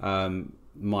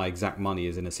 My exact money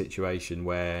is in a situation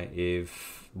where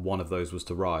if one of those was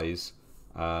to rise,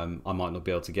 I might not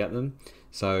be able to get them.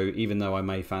 So even though I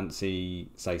may fancy,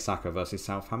 say, Saka versus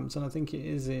Southampton, I think it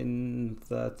is in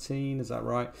 13, is that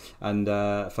right? And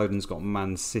Foden's got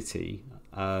Man City.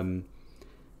 I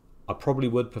probably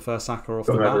would prefer Saka off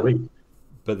the bat.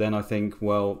 But then I think,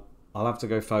 well, I'll have to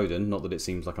go Foden. Not that it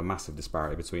seems like a massive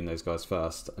disparity between those guys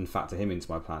first, and factor him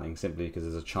into my planning simply because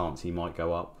there's a chance he might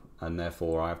go up. And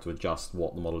therefore I have to adjust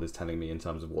what the model is telling me in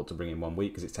terms of what to bring in 1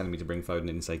 week, because it's telling me to bring Foden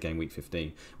in, say, game week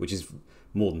 15, which is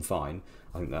more than fine.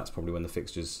 I think that's probably when the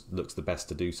fixtures looks the best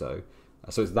to do so.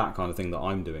 So it's that kind of thing that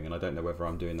I'm doing, and I don't know whether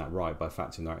I'm doing that right by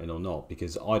factoring that in or not,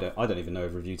 because I don't even know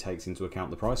if review takes into account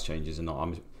the price changes or not.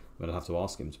 I'm going to have to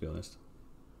ask him, to be honest.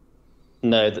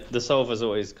 No, the solver's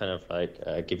always kind of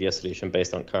like give you a solution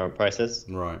based on current prices.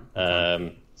 Right.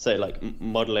 So like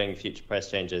modeling future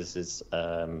price changes is...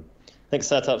 I think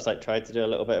setups like tried to do a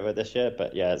little bit of it this year,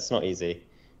 but yeah, it's not easy.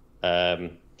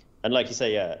 And like you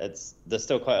say, yeah, there's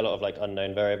still quite a lot of like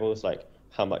unknown variables, like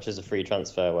how much is a free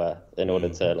transfer worth in order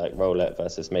to like roll it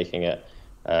versus making it.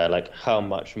 Like how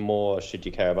much more should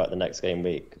you care about the next game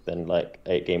week than like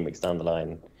 8 game weeks down the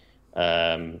line?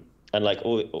 And like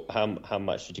how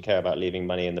much should you care about leaving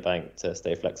money in the bank to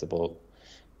stay flexible?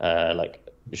 Like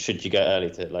should you go early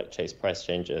to like chase price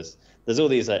changes? There's all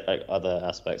these like other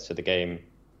aspects to the game.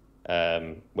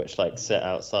 Which like sit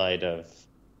outside of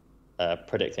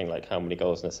predicting like how many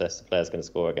goals and assists a player's going to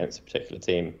score against a particular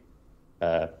team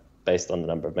based on the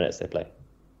number of minutes they play.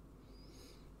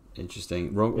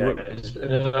 Interesting.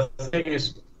 I think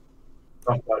it's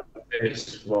stuff like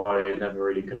this why you're never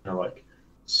really going to like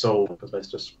solve, because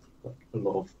there's just like a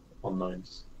lot of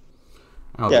unknowns.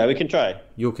 Yeah, we can try.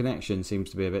 Your connection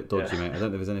seems to be a bit dodgy, mate. I don't know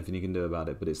if there's anything you can do about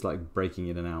it, but it's like breaking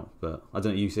in and out. But I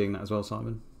don't know, are you seeing that as well,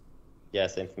 Simon? Yeah,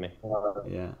 same for me.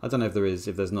 Yeah, I don't know if there is.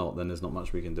 If there's not, then there's not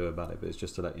much we can do about it. But it's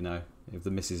just to let you know. If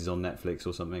the missus is on Netflix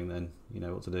or something, then you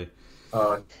know what to do.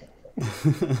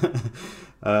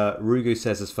 Rugu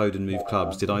says, as Foden moved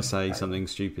clubs, did I say something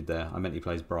stupid there? I meant he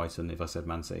plays Brighton if I said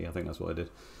Man City. I think that's what I did.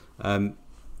 I'm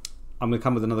going to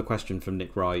come with another question from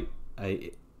Nick Wright.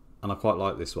 And I quite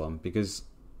like this one because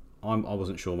I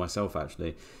wasn't sure myself,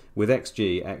 actually. With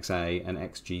XG, XA and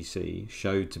XGC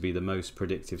showed to be the most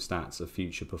predictive stats of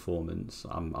future performance.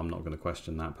 I'm not going to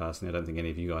question that personally. I don't think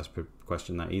any of you guys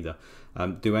question that either.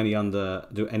 Do any other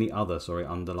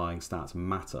underlying stats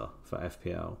matter for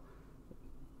FPL?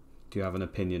 Do you have an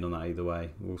opinion on that either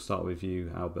way? We'll start with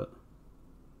you, Albert.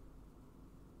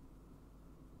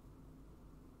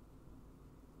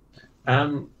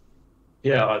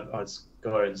 Yeah, I'd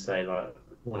go and say, like,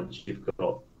 once you've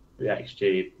got the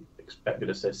XG, expected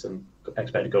assists and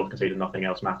expected goals conceded, nothing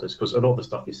else matters, because a lot of the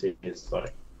stuff you see is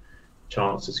like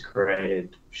chances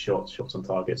created, shots on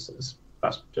targets.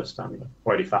 That's just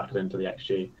already factored into the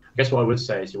XG. I guess what I would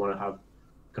say is you want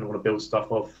to build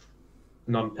stuff off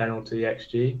non-penalty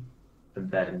XG,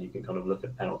 and then you can kind of look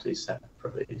at penalties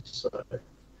separately. So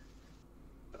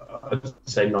I'd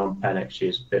say non-pen XG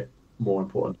is a bit more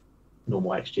important than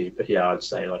normal XG, but yeah, I'd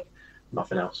say like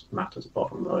nothing else matters apart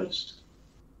from those.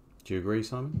 Do you agree,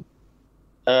 Simon?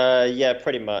 Yeah,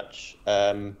 pretty much.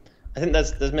 I think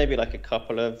there's maybe like a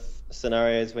couple of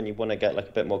scenarios when you want to get like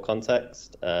a bit more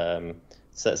context. So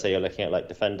let's say you're looking at like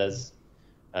defenders.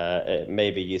 It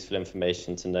may be useful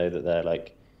information to know that they're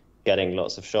like getting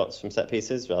lots of shots from set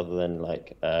pieces rather than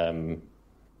like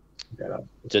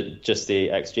just the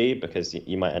XG, because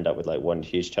you might end up with like one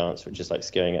huge chance which is like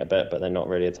skewing it a bit, but they're not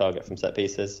really a target from set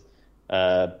pieces.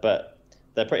 But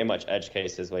they're pretty much edge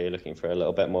cases where you're looking for a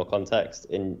little bit more context.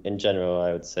 In general,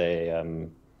 I would say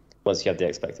once you have the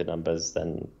expected numbers,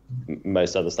 then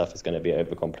most other stuff is going to be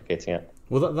overcomplicating it.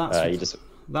 Well,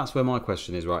 that's where my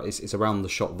question is, right? It's around the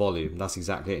shot volume. That's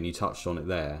exactly it, and you touched on it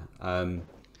there.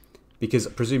 Because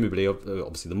presumably,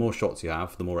 obviously, the more shots you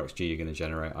have, the more XG you're going to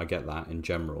generate. I get that in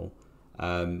general.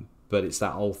 But it's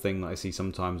that whole thing that I see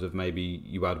sometimes of maybe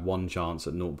you had one chance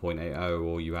at 0.80,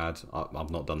 or you had, I've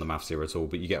not done the maths here at all,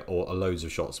 but you get loads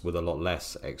of shots with a lot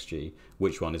less XG.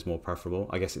 Which one is more preferable?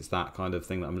 I guess it's that kind of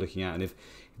thing that I'm looking at. And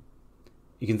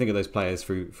you can think of those players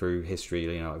through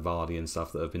history, like Vardy and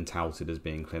stuff, that have been touted as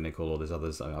being clinical, or there's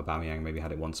others, Aubameyang maybe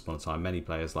had it once upon a time, many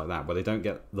players like that, where they don't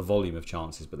get the volume of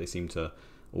chances, but they seem to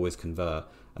always convert.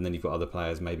 And then you've got other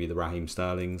players, maybe the Raheem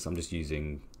Sterlings. I'm just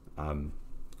using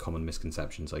common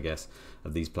misconceptions, I guess,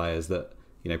 of these players that,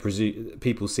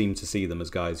 people seem to see them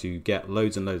as guys who get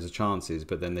loads and loads of chances,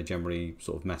 but then they generally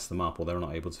sort of mess them up, or they're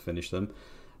not able to finish them.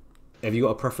 Have you got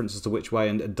a preference as to which way,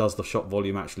 and does the shot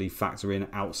volume actually factor in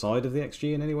outside of the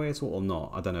XG in any way at all, or not?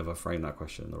 I don't know if I framed that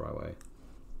question in the right way.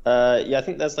 Yeah, I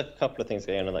think there's like a couple of things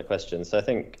going on that question. So I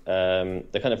think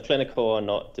the kind of clinical or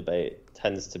not debate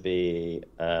tends to be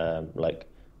like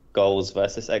goals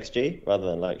versus XG rather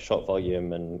than like shot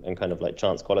volume and kind of like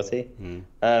chance quality.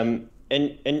 And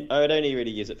I would only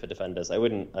really use it for defenders. I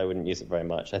wouldn't use it very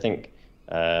much. I think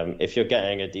if you're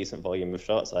getting a decent volume of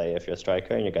shots, if you're a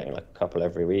striker and you're getting like a couple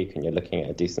every week and you're looking at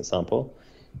a decent sample,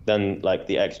 then like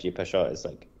the XG per shot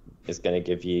is going to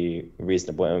give you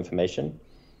reasonable information.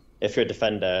 If you're a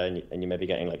defender and you may be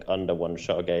getting like under one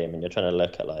shot a game, and you're trying to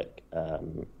look at like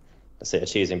let's say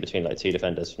choosing between like two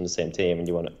defenders from the same team, and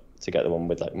you want to get the one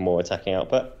with like more attacking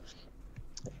output,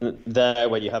 there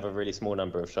where you have a really small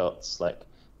number of shots, like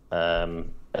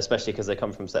especially because they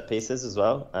come from set pieces as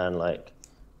well, and like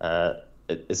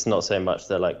it's not so much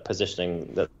the like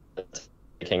positioning that they're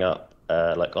taking up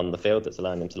like on the field that's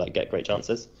allowing them to like get great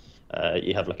chances.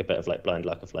 You have like a bit of like blind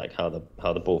luck of like how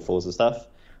the ball falls and stuff.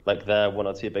 Like their one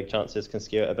or two big chances can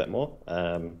skew it a bit more.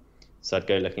 So I'd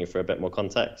go looking for a bit more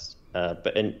context.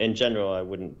 But in general, I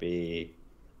wouldn't be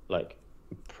like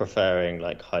preferring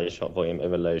like high shot volume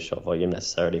over low shot volume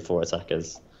necessarily for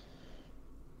attackers.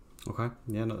 Okay,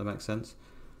 yeah, no, that makes sense.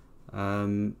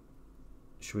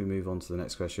 Should we move on to the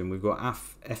next question? We've got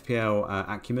FPL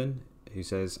Acumen, who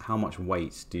says, how much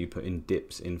weight do you put in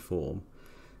dips in form?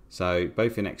 So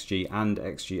both in XG and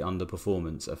XG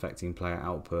underperformance affecting player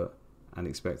output and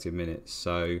expected minutes.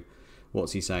 So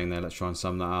what's he saying there? Let's try and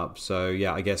sum that up. So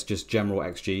yeah, I guess just general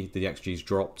XG, the XG's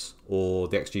dropped, or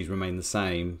the XG's remain the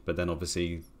same, but then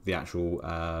obviously the actual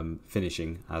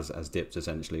finishing has dipped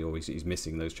essentially, or he's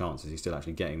missing those chances. He's still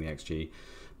actually getting the XG,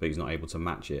 but he's not able to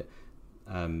match it.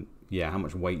 Yeah, how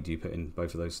much weight do you put in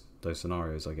both of those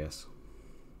scenarios, I guess?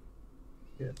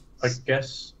 Yeah, I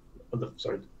guess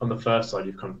on the first side,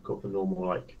 you've kind of got the normal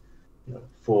like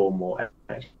form or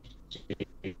XG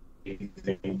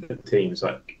thing for teams.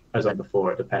 Like as I said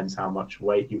before, it depends how much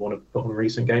weight you want to put on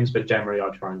recent games, but generally I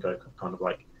try and go kind of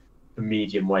like a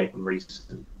medium weight on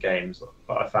recent games.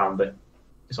 But I found that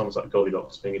it's almost like a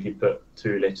Goldilocks thing. If you put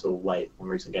too little weight on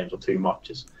recent games or too much,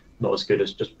 it's not as good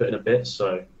as just putting a bit.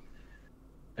 So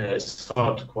it's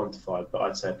hard to quantify, but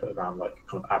I'd say put around like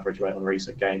kind of average weight on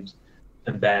recent games.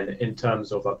 And then in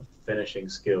terms of like finishing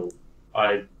skill,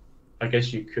 I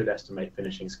guess you could estimate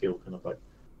finishing skill kind of like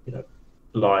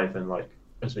live and like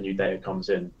as the new data comes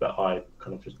in, but I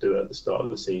kind of just do it at the start of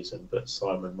the season. But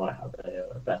Simon might have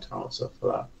a better answer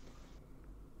for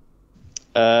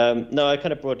that. No, I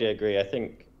kind of broadly agree. I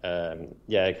think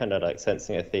I kind of like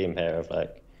sensing a theme here of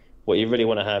like what you really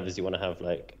want to have is you want to have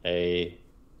like a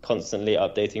constantly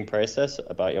updating process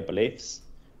about your beliefs.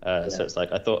 So it's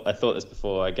like I thought this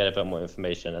before, I get a bit more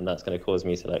information, and that's going to cause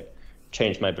me to like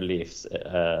change my beliefs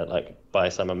like by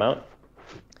some amount.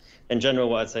 In general,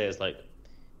 what I'd say is like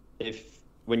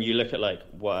when you look at like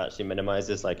what actually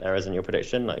minimizes like errors in your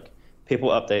prediction, like people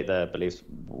update their beliefs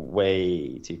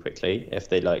way too quickly if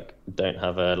they like don't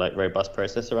have a like robust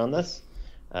process around this.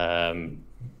 And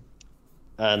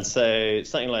so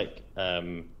something like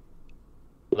a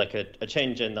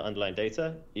change in the underlying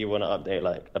data, you want to update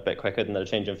like a bit quicker than a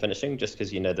change in finishing, just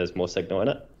because there's more signal in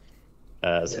it.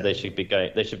 So they should be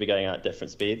going at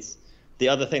different speeds. The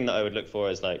other thing that I would look for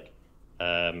is like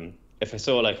if I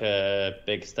saw like a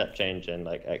big step change in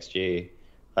like XG,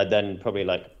 I'd then probably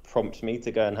like prompt me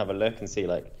to go and have a look and see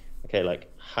like, okay,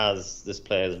 like has this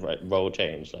player's role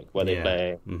changed? Like were they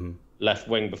playing left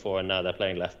wing before and now they're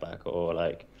playing left back, or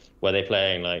like were they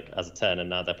playing like as a 10 and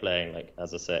now they're playing like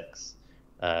as a 6?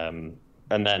 And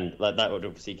then like that would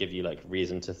obviously give you like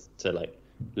reason to like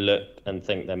look and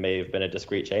think there may have been a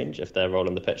discrete change if their role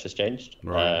on the pitch has changed.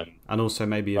 Right. And also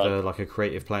maybe if like a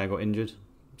creative player got injured,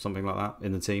 something like that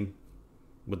in the team,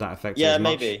 would that affect it as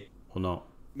much? Maybe. Or not?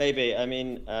 Maybe. I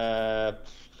mean,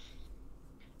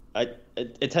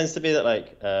 it tends to be that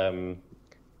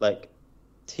like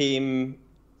team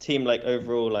like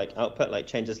overall like output like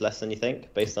changes less than you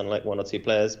think based on like one or two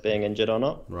players being injured or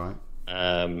not. Right.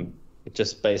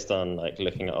 Just based on like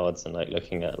looking at odds and like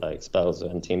looking at like spells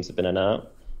when teams have been in and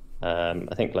out.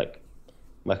 I think like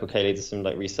Michael Cayley did some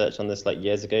like research on this like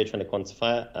years ago trying to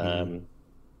quantify it.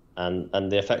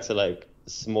 And the effects are like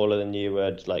smaller than you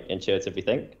would like intuitively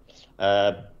think.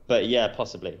 But yeah,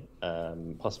 possibly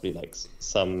like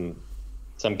some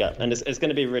gap, and it's going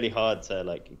to be really hard to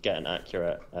like get an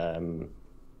accurate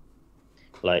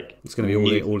like. It's going to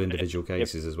be all individual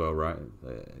cases as well, right?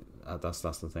 That's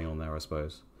the thing on there, I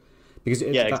suppose. Because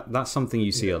that's something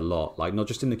you see a lot, like not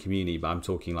just in the community, but I'm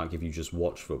talking like if you just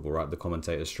watch football, right? The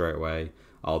commentators straight away,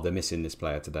 oh, they're missing this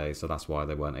player today, so that's why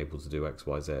they weren't able to do X,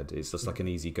 Y, Z. It's just like an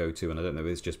easy go-to, and I don't know if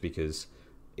it's just because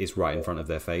it's right in front of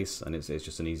their face and it's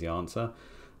just an easy answer.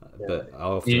 Yeah. But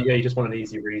often, you just want an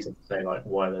easy reason to say like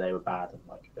why they were bad, and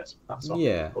like that's something.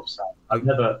 Yeah. I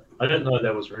don't know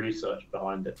there was research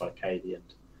behind it by Katie and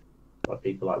by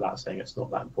people like that saying it's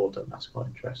not that important. That's quite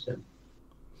interesting.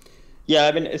 Yeah,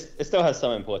 I mean, it still has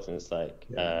some importance, like,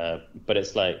 but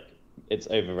it's like it's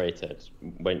overrated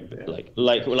when like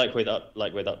with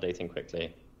updating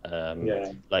quickly.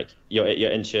 Like your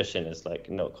intuition is like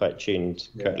not quite tuned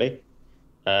correctly.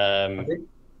 I think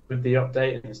with the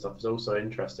updating and stuff is also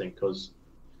interesting because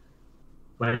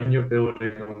when you're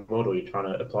building a model, you're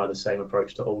trying to apply the same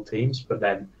approach to all teams, but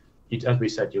then as we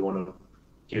said, you want to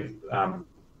give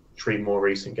treat more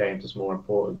recent games as more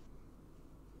important.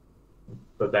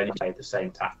 But then you play the same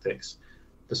tactics,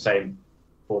 the same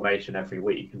formation every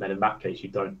week, and then in that case you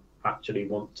don't actually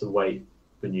want to wait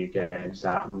for new games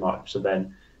that much. So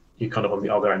then you're kind of on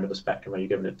the other end of the spectrum where you're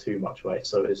giving it too much weight.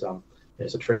 So it's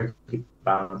a tricky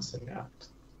balancing act.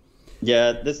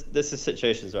 Yeah, this is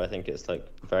situations where I think it's like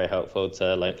very helpful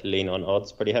to like lean on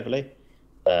odds pretty heavily,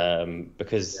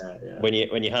 because when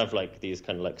you have like these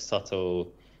kind of like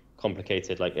subtle,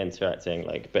 complicated like interacting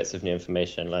like bits of new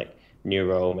information like new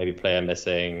role, maybe player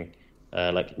missing,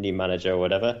 like new manager or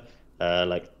whatever,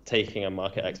 like taking a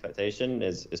market expectation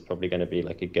is probably going to be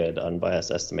like a good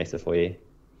unbiased estimator for you.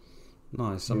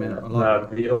 Nice. I mean,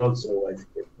 the odds always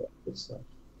give good stuff.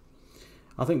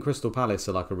 I think Crystal Palace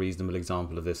are like a reasonable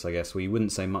example of this, I guess. We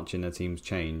wouldn't say much in their team's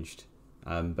changed,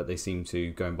 but they seem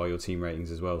to, going by your team ratings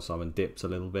as well, Simon, dipped a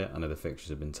little bit. I know the fixtures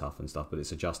have been tough and stuff, but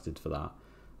it's adjusted for that.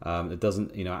 It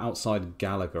doesn't, outside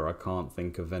Gallagher, I can't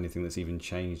think of anything that's even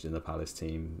changed in the Palace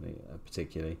team,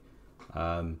 particularly.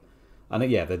 And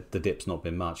the dip's not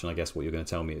been much, and I guess what you're going to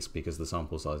tell me is because the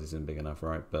sample size isn't big enough,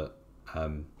 right? But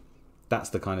that's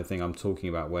the kind of thing I'm talking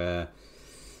about where,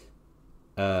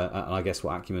 and I guess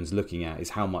what Acumen's looking at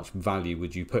is how much value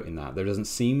would you put in that? There doesn't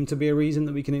seem to be a reason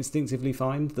that we can instinctively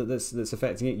find that's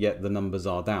affecting it, yet the numbers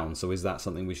are down. So is that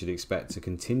something we should expect to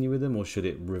continue with them, or should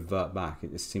it revert back?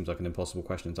 It seems like an impossible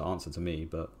question to answer to me,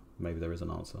 but maybe there is an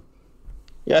answer.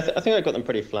 Yeah, I think I got them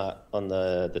pretty flat on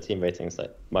the team ratings,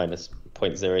 like minus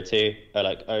 0.02.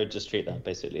 I would just treat that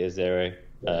basically as 0.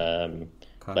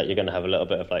 Like you're going to have a little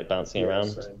bit of like bouncing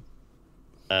around.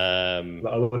 I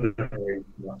wouldn't read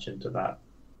much into that.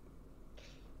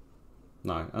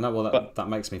 No, and that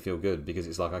makes me feel good because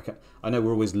it's like I know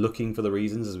we're always looking for the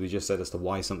reasons, as we just said, as to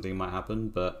why something might happen.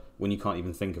 But when you can't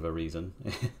even think of a reason,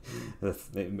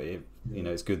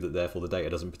 it's good that therefore the data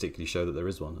doesn't particularly show that there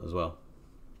is one as well.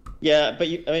 Yeah, but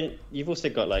you've also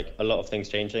got like a lot of things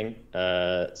changing.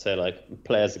 So like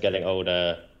players are getting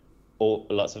older.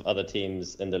 Lots of other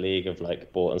teams in the league have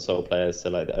like bought and sold players.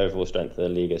 So like the overall strength of the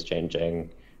league is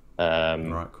changing.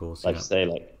 Right, of course. Like you say,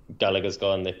 like Gallagher's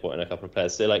gone, they've brought in a couple of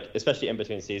players. So like, especially in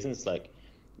between seasons, like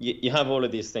you have all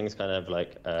of these things kind of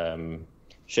like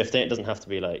shifting. It doesn't have to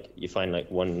be like you find like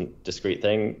one discrete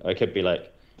thing. It could be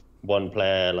like one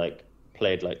player like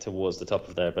played like towards the top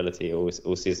of their ability all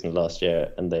season last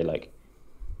year, and they like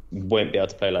won't be able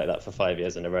to play like that for 5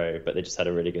 years in a row, but they just had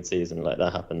a really good season. Like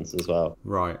that happens as well.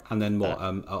 Right, and then what?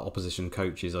 Opposition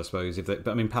coaches, I suppose. But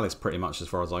I mean, Palace pretty much, as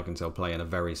far as I can tell, play in a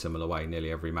very similar way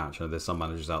nearly every match. And there's some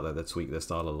managers out there that tweak their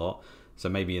style a lot. So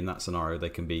maybe in that scenario, they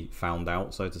can be found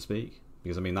out, so to speak.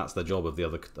 Because I mean, that's the job of the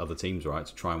other teams, right?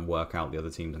 To try and work out the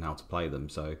other teams and how to play them.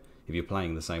 So if you're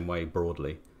playing the same way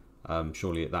broadly,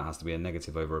 surely that has to be a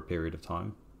negative over a period of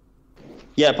time.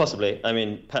 Yeah, possibly. I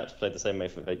mean, Pep's played the same way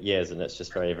for years, and it's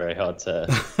just very, very hard to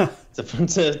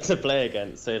to play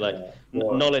against. So, like,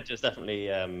 knowledge is definitely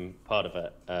part of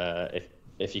it.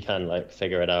 If you can like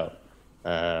figure it out,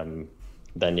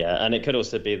 then yeah. And it could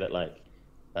also be that like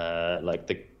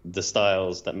the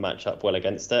styles that match up well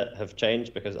against it have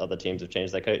changed because other teams have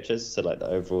changed their coaches. So like the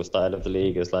overall style of the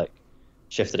league is like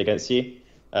shifted against you.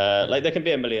 Like there can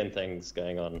be a million things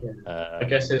going on. Yeah. I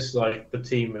guess it's like the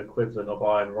team equivalent of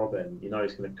Iron Robin. You know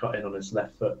he's going to cut in on his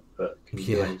left foot, but can you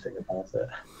do anything about it?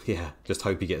 Yeah, just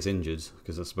hope he gets injured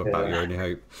because that's about your only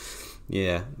hope.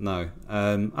 Yeah, no.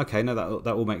 Okay, no,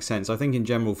 that all makes sense. I think in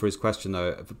general for his question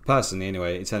though, personally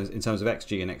anyway, in terms of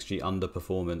XG and XG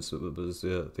underperformance was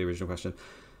the original question.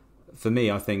 For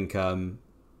me, I think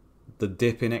the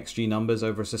dip in XG numbers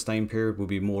over a sustained period would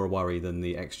be more a worry than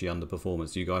the XG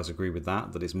underperformance. Do you guys agree with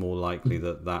that? That it's more likely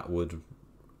that would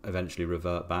eventually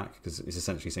revert back, because it's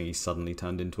essentially saying he's suddenly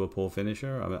turned into a poor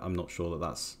finisher. I'm not sure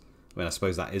that's. I mean, I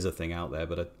suppose that is a thing out there,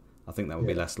 but I think that would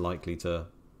be less likely to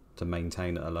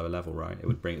maintain at a lower level, right? It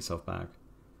would bring itself back.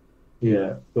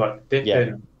 Yeah, like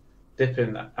dipping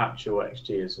actual XG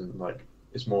isn't like,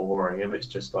 it's more worrying. If it's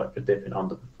just like a dip in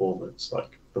underperformance,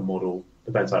 like the model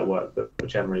depends how it works, but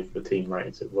generally for the team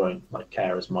ratings, it won't like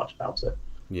care as much about it.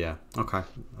 Yeah, okay,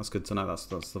 that's good to know. That's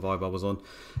the vibe I was on.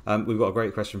 We've got a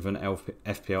great question from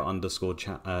FPL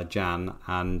 _Jan,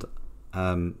 and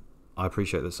I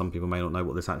appreciate that some people may not know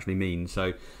what this actually means.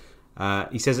 So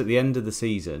he says at the end of the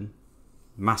season,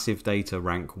 massive data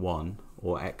rank 1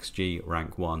 or XG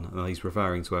rank 1, and he's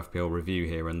referring to FPL review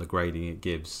here and the grading it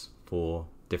gives for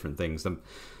different things.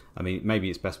 I mean, maybe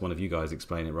it's best one of you guys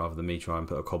explain it rather than me try and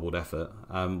put a cobbled effort.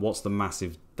 What's the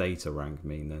massive data rank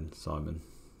mean then, Simon?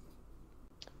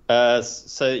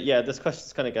 So yeah, this question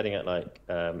is kind of getting at like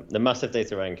the massive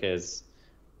data rank is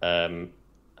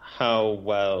how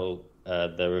well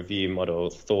the review model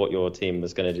thought your team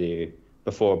was going to do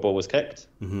before a ball was kicked.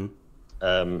 Mm-hmm.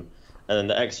 And then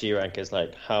the XG rank is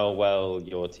like how well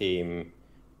your team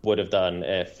would have done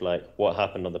if like what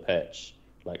happened on the pitch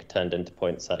like turned into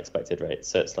points at expected rates.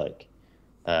 So it's like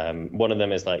one of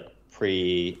them is like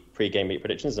pre-game week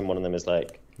predictions, and one of them is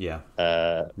like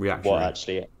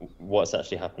reaction. What's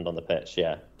actually happened on the pitch.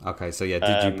 Yeah. Okay, so yeah,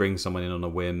 did you bring someone in on a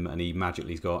whim and he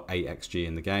magically got 8 XG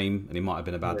in the game, and it might have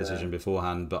been a bad decision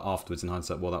beforehand, but afterwards in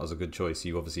hindsight, well, that was a good choice.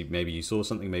 You obviously, maybe you saw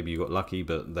something, maybe you got lucky,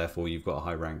 but therefore you've got a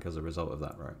high rank as a result of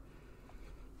that, right?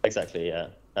 Exactly, yeah.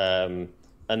 And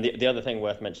the other thing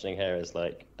worth mentioning here is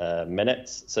like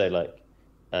minutes. So like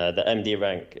the MD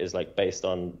rank is like based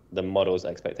on the model's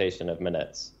expectation of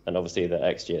minutes, and obviously the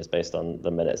XG is based on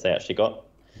the minutes they actually got.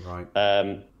 Right.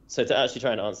 So to actually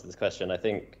try and answer this question, I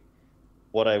think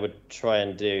what I would try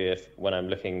and do when I'm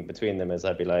looking between them is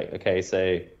I'd be like, okay,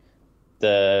 so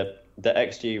the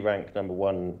XG rank number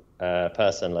 1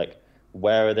 person, like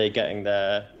where are they getting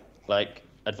their like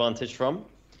advantage from?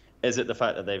 Is it the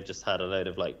fact that they've just had a load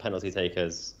of like penalty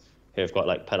takers who have got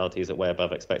like penalties at way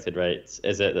above expected rates?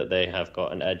 Is it that they have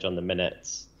got an edge on the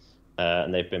minutes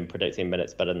and they've been predicting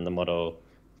minutes better than the model,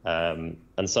 and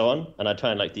so on? And I try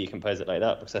and like decompose it like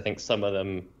that, because I think some of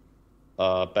them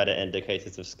are better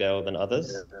indicators of skill than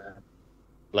others. Yeah.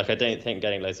 Like I don't think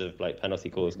getting loads of like penalty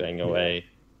calls going your way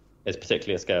is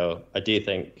particularly a skill. I do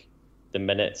think the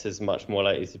minutes is much more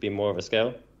likely to be more of a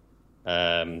skill.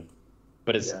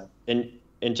 But it's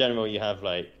in general, you have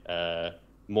like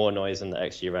more noise in the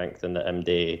XG rank than the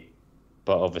MD,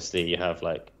 but obviously you have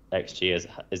like XG is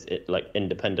it like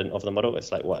independent of the model.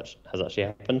 It's like what has actually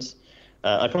happened.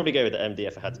 I'd probably go with the MD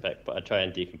if I had to pick, but I'd try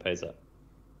and decompose it.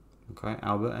 Okay,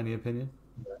 Albert, any opinion?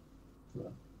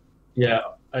 Yeah,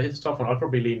 it's a tough one. I'd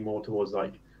probably lean more towards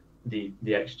like the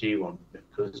XG one,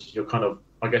 because you're kind of,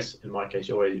 I guess in my case,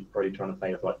 you're always probably trying to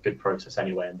play with like good process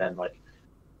anyway, and then like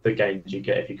the gains you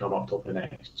get if you come up top in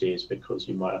XG is because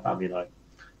you might have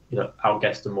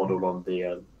outguessed the model on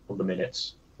the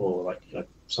minutes, or like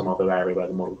some other area where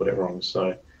the model got it wrong.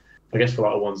 So I guess for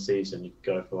like a one season you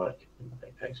go for like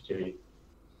XG,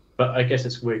 but I guess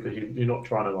it's weird because you're not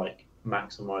trying to like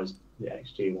maximize the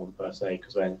XG one per se,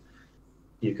 because then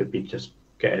you could be just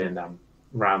getting in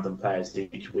random players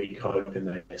each week hoping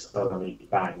they suddenly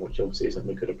bang, which obviously isn't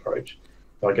a good approach.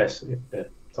 So I guess it's a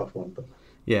tough one, but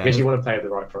I guess you want to play with the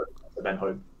right process and then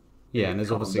hope. Yeah, and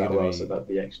there's obviously going to be so that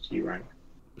the XG rank.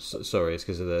 Sorry, it's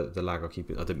because of the lag. I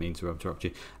didn't mean to interrupt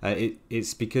you.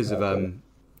 It's because of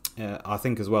I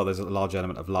think as well. There's a large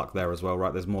element of luck there as well,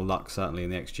 right? There's more luck certainly in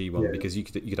the XG one, because you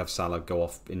could have Salah go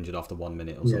off injured after 1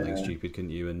 minute or something stupid,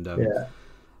 couldn't you? And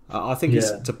I think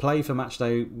it's to play for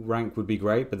matchday rank would be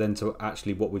great, but then to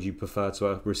actually, what would you prefer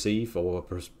to receive or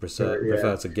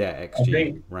prefer to get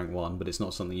XG rank 1? But it's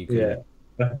not something you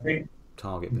can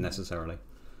target necessarily.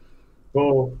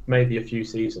 For maybe a few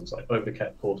seasons, like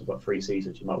Overkept Porter, about 3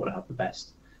 seasons, you might want to have the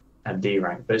best MD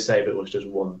rank. But say if it was just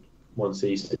one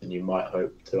season, you might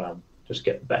hope to just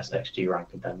get the best XG rank,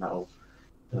 and then that'll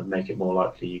make it more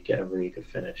likely you get a really good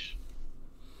finish.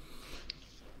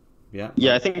 Yeah,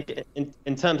 I think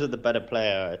in terms of the better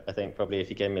player, I think probably if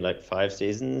you gave me like 5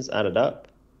 seasons added up,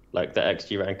 like the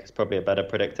XG rank is probably a better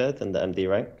predictor than the MD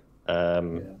rank.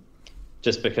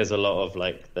 Just because a lot of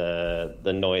like the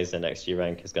noise in XG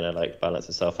rank is going to like balance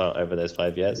itself out over those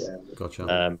 5 years. Yeah,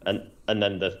 gotcha. And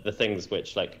then the things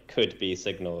which like could be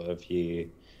signal of you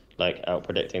like out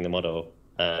predicting the model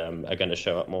are going to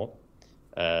show up more,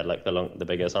 like the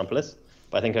bigger sample is.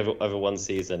 But I think over one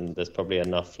season, there's probably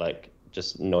enough like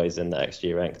just noise in the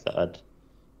XG rank that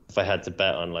if I had to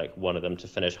bet on like one of them to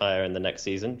finish higher in the next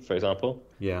season, for example,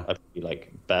 Yeah. I'd be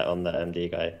like bet on the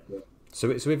MD guy. So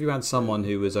if you had someone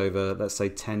who was over, let's say,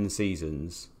 10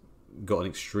 seasons, got an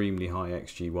extremely high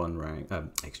XG1 rank,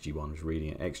 XG1 was reading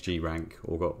it, XG rank,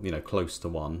 or got, you know, close to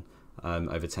 1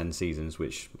 over 10 seasons,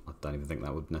 which I don't even think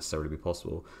that would necessarily be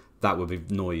possible, that would be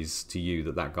noise to you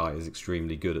that guy is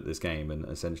extremely good at this game and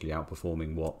essentially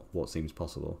outperforming what seems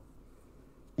possible.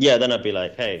 Yeah, then I'd be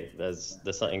like, hey, there's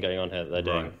something going on here that they're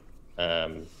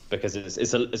doing, because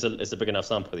it's a big enough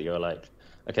sample that you're like,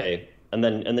 okay, and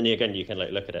then again you can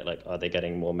like look at it like, are they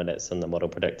getting more minutes than the model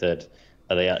predicted?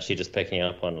 Are they actually just picking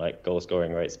up on like goal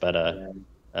scoring rates better?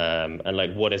 And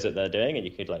like, what is it they're doing? And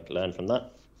you could like learn from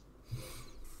that.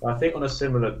 I think on a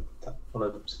similar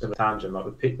tangent,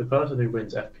 like the person who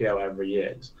wins FPL every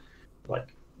year, is,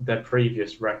 like their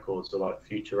previous records or like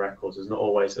future records is not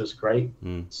always as great.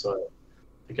 So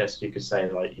I guess you could say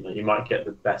like, you know, you might get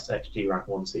the best XG rank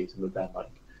one season, but then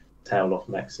like tail off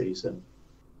next season.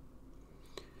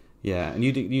 Yeah, and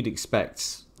you'd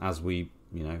expect, as we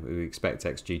expect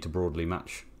XG to broadly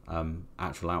match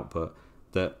actual output,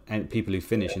 that people who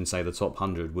finish in say the top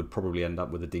 100 would probably end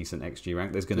up with a decent XG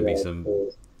rank. There's going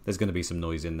to be some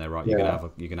noise in there, right? You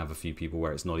can have a few people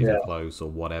where it's not even close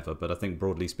or whatever. But I think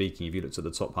broadly speaking, if you looked at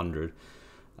the top 100,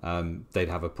 they'd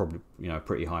have a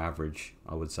pretty high average,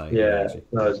 I would say. Yeah,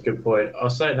 no, that's a good point.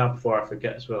 I'll say it now before I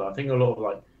forget as well. I think a lot of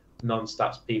like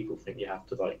non-stats people think you have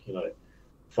to like, you know,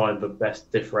 find the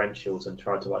best differentials and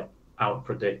try to like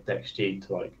out-predict XG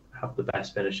to like have the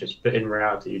best finishes. But in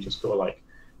reality, you just got to like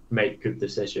make good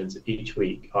decisions each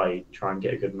week. I try and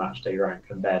get a good match day rank,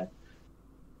 and then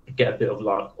get a bit of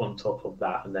luck on top of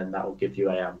that, and then that will give you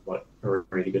a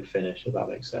really good finish, if that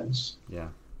makes sense. Yeah,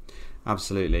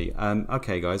 absolutely.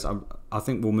 Okay, guys, I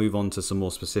think we'll move on to some more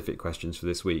specific questions for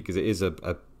this week, because it is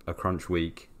a crunch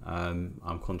week.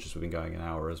 I'm conscious we've been going an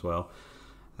hour as well.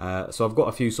 So I've got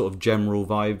a few sort of general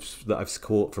vibes that I've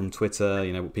caught from Twitter,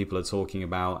 you know, what people are talking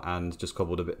about, and just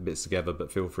cobbled bits together,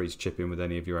 but feel free to chip in with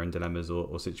any of your own dilemmas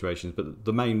or situations. But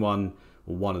the main one,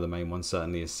 or one of the main ones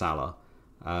certainly, is Salah.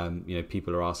 You know,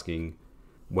 people are asking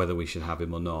whether we should have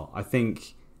him or not. I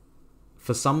think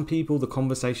for some people the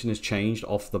conversation has changed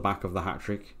off the back of the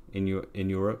hat-trick in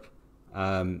Europe.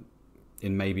 In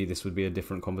maybe this would be a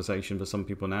different conversation for some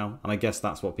people now, and I guess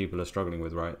that's what people are struggling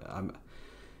with, right?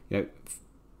 You know,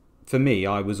 for me,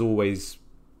 I was always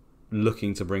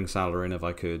looking to bring Salah in if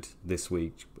I could next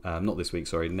week,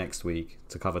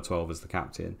 to cover 12 as the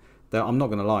captain. I'm not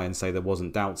going to lie and say there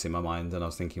wasn't doubts in my mind, and I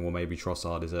was thinking, well, maybe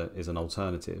Trossard is an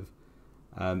alternative.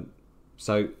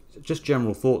 So just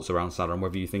general thoughts around Salah and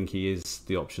whether you think he is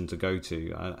the option to go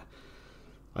to.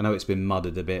 I know it's been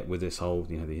mudded a bit with this whole,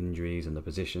 you know, the injuries and the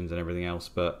positions and everything else,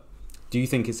 but do you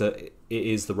think it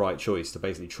is the right choice to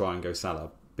basically try and go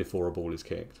Salah before a ball is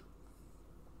kicked?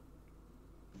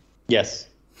 Yes.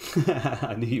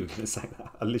 I knew you were going to say that.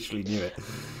 I literally knew it.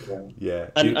 Yeah.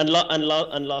 And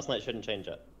last night shouldn't change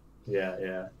it.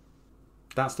 Yeah.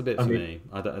 That's the bit for me.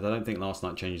 I don't think last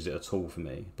night changes it at all for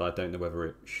me, but I don't know whether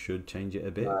it should change it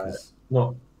a bit.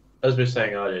 Not, as we were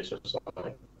saying earlier, it's just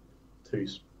like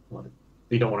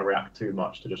you don't want to react too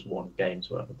much to just one game's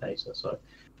worth of data. So,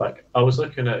 like, I was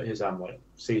looking at his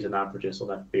season averages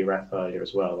on FBref earlier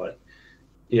as well. Like,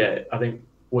 yeah, I think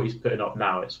what he's putting up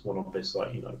now, it's one of his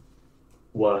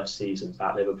worst seasons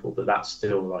at Liverpool, but that's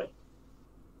still like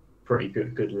pretty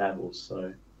good levels.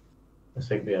 So I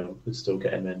think we'd still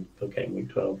get him in for game week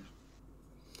 12.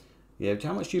 Yeah,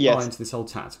 how much do you buy into this whole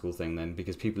tactical thing then?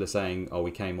 Because people are saying, oh,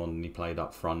 he came on and he played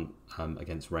up front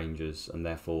against Rangers, and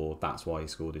therefore that's why he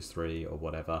scored his 3 or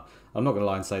whatever. I'm not going to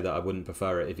lie and say that I wouldn't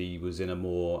prefer it if he was in a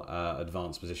more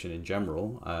advanced position in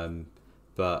general,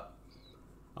 but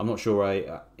I'm not sure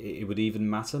it would even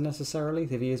matter necessarily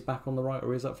if he is back on the right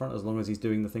or is up front, as long as he's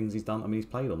doing the things he's done. I mean, he's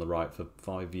played on the right for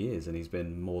 5 years and he's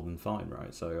been more than fine,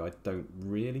 right? So I don't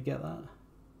really get that.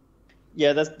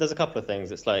 Yeah, there's a couple of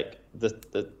things. It's like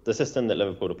the system that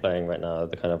Liverpool are playing right now,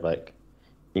 the kind of like,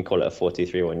 you can call it a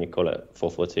 4-2-3-1, you call it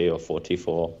 4-4-2 or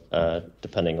 4-2-4,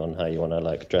 depending on how you want to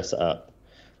like dress it up.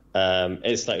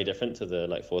 It's slightly different to the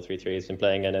like 4-3-3 he's been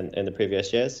playing in the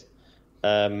previous years.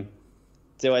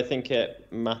 Do I think it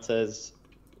matters?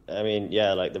 I mean,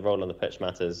 yeah, like the role on the pitch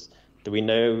matters. Do we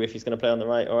know if he's going to play on the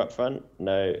right or up front?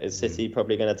 No. Is City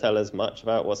probably going to tell us much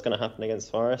about what's going to happen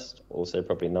against Forest? Also,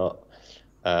 probably not.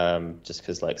 Just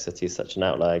because like City is such an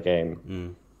outlier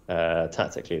game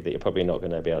tactically that you're probably not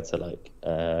going to be able to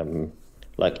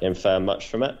like infer much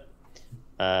from it.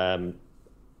 But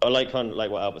like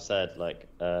what Albert said,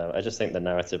 I just think the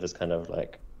narrative is kind of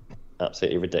like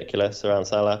absolutely ridiculous around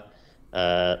Salah.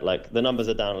 Like the numbers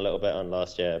are down a little bit on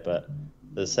last year, but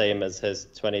the same as his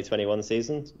 2021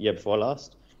 season, year before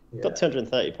last. Got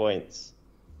 230 points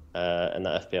in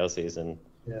that FPL season.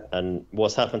 Yeah. And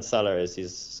what's happened to Salah is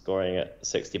he's scoring at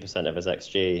 60% of his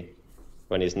XG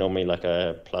when he's normally like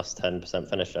a plus 10%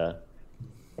 finisher.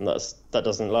 And that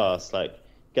doesn't last. Like,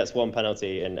 gets one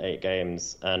penalty in 8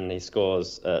 games and he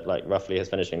scores at like roughly his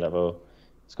finishing level.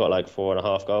 He's got like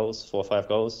 4.5 goals, 4 or 5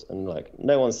 goals, and like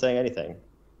no one's saying anything.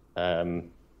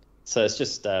 So it's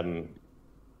just the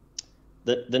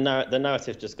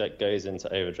narrative just like goes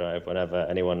into overdrive whenever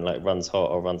anyone like runs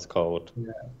hot or runs cold.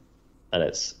 Yeah. And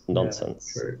it's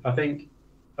nonsense. Yeah, true. I think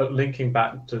linking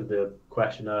back to the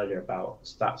question earlier about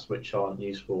stats which aren't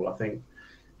useful, I think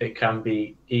it can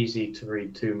be easy to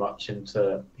read too much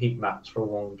into heat maps for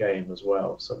one game as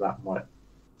well. So that might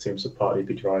seem to partly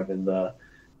be driving the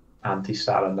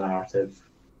anti-Salah narrative.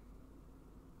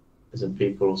 As in,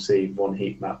 people will see one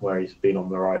heat map where he's been on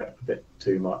the right a bit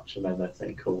too much, and then they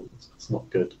think, "Oh, it's not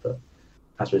good." But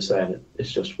as we're saying,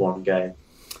 it's just one game.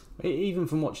 Even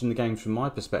from watching the games from my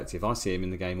perspective, I see him in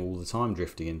the game all the time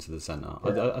drifting into the centre.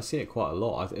 Yeah. I see it quite a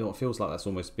lot. It feels like that's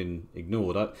almost been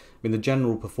ignored. I mean, the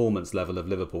general performance level of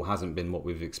Liverpool hasn't been what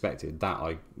we've expected. That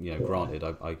granted,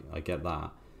 I get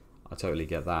that. I totally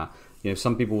get that.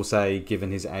 Some people will say,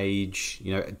 given his age,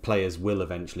 players will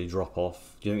eventually drop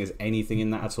off. Do you think there's anything in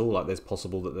that at all? Like, there's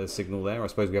possible that there's signal there? I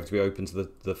suppose we have to be open to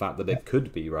the fact that it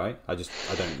could be, right? I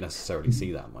don't necessarily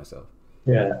see that myself.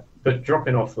 Yeah, but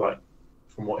dropping off from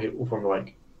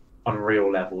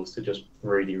unreal levels to just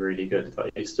really, really good.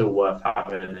 Like, it's still worth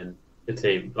having in the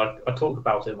team. Like, I talk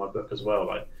about it in my book as well.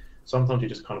 Like, sometimes you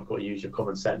just kind of got to use your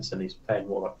common sense, and he's playing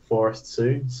more like Forest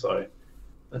soon, so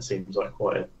that seems like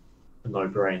quite a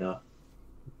no-brainer.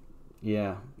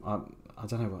 Yeah, I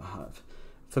don't know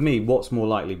for me, what's more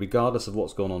likely, regardless of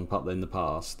what's gone on in the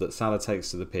past, that Salah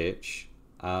takes to the pitch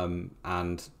and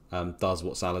does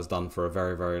what Salah's done for a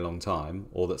very, very long time,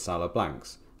 or that Salah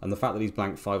blanks. And the fact that he's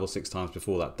blanked 5 or 6 times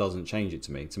before that doesn't change it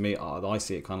to me. To me, I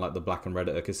see it kind of like the black and red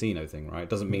at a casino thing, right? It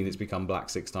doesn't mean it's become black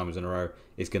 6 times in a row.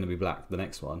 It's going to be black the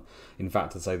next one. In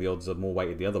fact, I'd say the odds are more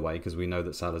weighted the other way, because we know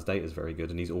that Salah's data is very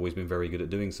good and he's always been very good at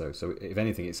doing so. So if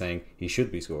anything, it's saying he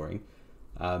should be scoring.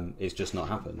 It's just not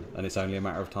happened, and it's only a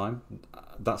matter of time.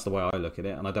 That's the way I look at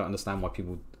it, and I don't understand why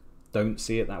people don't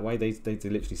see it that way. They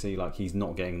literally see like he's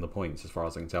not getting the points, as far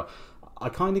as I can tell. I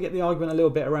kind of get the argument a little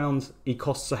bit around he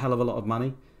costs a hell of a lot of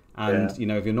money. And if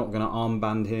you're not going to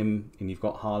armband him, and you've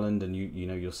got Haaland, and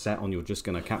you're set on you're just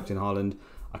going to captain Haaland,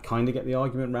 I kind of get the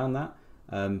argument around that.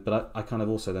 But I kind of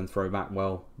also then throw back,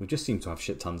 well, we just seem to have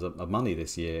shit tons of money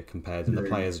this year compared, and the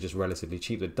players are just relatively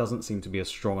cheap. There doesn't seem to be a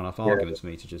strong enough argument for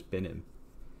me to just bin him.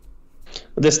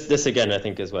 This again, I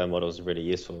think, is where models are really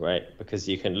useful, right? Because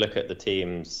you can look at the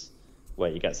teams where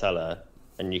you get Salah,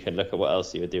 and you can look at what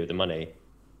else you would do with the money,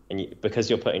 and because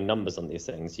you're putting numbers on these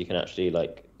things, you can actually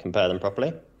like compare them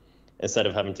properly. Instead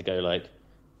of having to go like,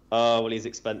 oh, well, he's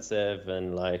expensive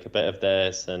and like a bit of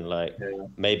this and like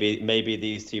maybe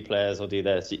these 2 players will do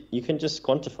this. You can just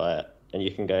quantify it, and you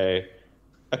can go,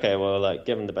 okay, well, like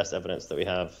given the best evidence that we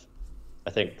have, I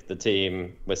think the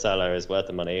team with Salah is worth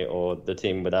the money, or the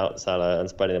team without Salah and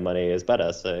spreading the money is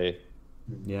better. So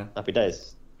yeah, happy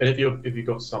days. And if you've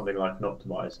got something like an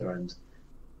optimizer and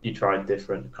you try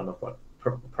different kind of like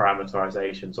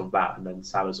parameterizations of that, and then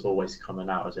Salah's always coming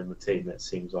out as in the team, it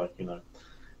seems like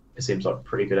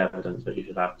pretty good evidence that you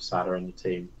should have Salah in the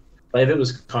team. But if it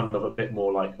was kind of a bit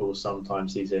more like, oh,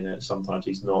 sometimes he's in it, sometimes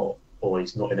he's not, or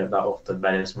he's not in it that often,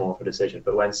 then it's more of a decision.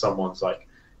 But when someone's like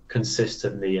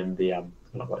consistently in the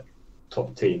kind of like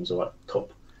top teams, or like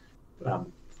top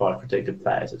 5 predicted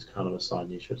players, it's kind of a sign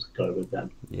you should go with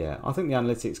them. Yeah, I think the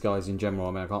analytics guys in general,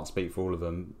 I mean, I can't speak for all of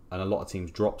them, and a lot of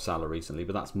teams dropped Salah recently,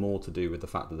 but that's more to do with the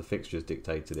fact that the fixtures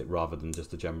dictated it rather than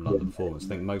just the general underperformance. I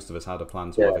think most of us had a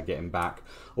plan to either get him back,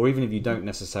 or even if you don't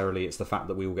necessarily, it's the fact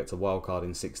that we will get to wildcard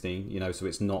in 16, so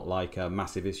it's not like a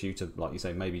massive issue to, like you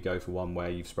say, maybe go for one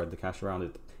where you've spread the cash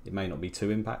around. It may not be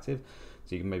too impacted,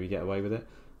 so you can maybe get away with it.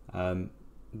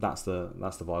 That's the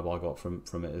vibe I got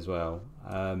from it as well.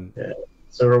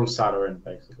 So we're all Salah in,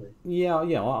 basically. Yeah.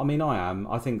 I mean, I am.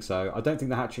 I think so. I don't think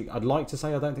the hat-trick... I'd like to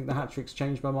say I don't think the hat-trick's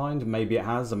changed my mind. Maybe it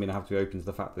has. I mean, I have to be open to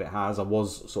the fact that it has. I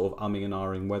was sort of umming and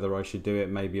ahhing whether I should do it.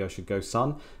 Maybe I should go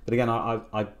Son. But again,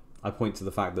 I point to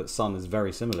the fact that Son is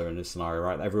very similar in this scenario,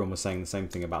 right? Everyone was saying the same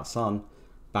thing about Son.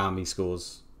 Bam, he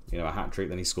scores, a hat-trick.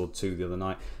 Then he scored 2 the other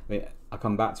night. I mean, I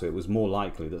come back to it. It was more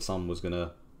likely that Son was going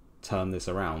to turn this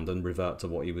around and revert to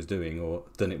what he was doing, or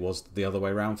than it was the other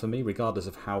way around for me, regardless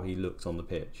of how he looked on the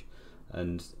pitch.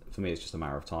 And for me, it's just a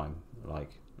matter of time. Like,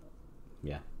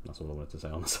 yeah, that's all I wanted to say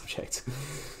on the subject.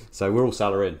 So we're all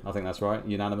Salah in. I think that's right.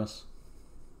 Unanimous.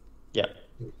 Yeah.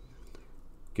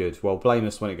 Good. Well, blame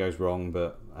us when it goes wrong,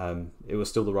 but it was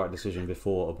still the right decision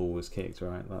before a ball was kicked,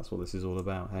 right? That's what this is all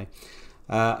about, hey?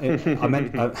 I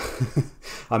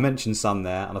mentioned Son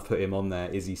there, and I've put him on there.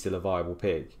 Is he still a viable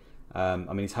pick? I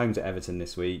mean, he's home to Everton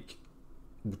this week.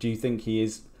 Do you think he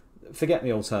is... Forget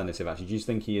the alternative, actually. Do you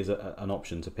think he is an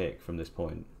option to pick from this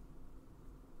point?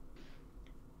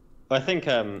 I think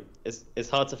it's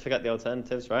hard to forget the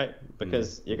alternatives, right?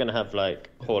 Because you're going to have like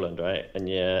Haaland, right?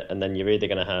 And then you're either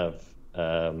going to have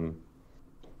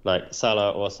like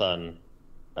Salah or Son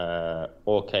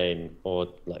or Kane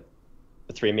or like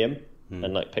the premium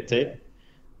and like pick two.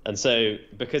 And so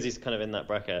because he's kind of in that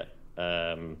bracket,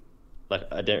 like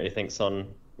I don't really think Son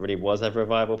really was ever a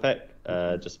viable pick,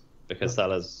 just because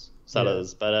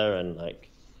Salah's better, and like,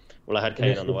 well, I had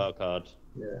Kane on the wild card.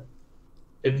 Yeah.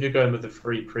 If you're going with the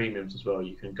three premiums as well,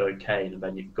 you can go Kane, and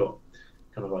then you've got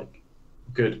kind of like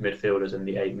good midfielders in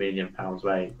the £8 million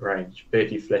range. But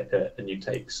if you flip it and you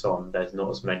take Son, there's not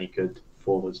as many good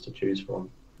forwards to choose from.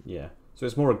 Yeah. So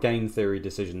it's more a game theory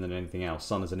decision than anything else.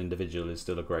 Son as an individual is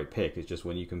still a great pick. It's just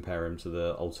when you compare him to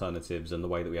the alternatives and the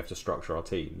way that we have to structure our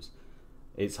teams,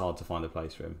 it's hard to find a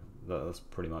place for him. That's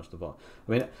pretty much the part.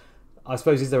 I mean, I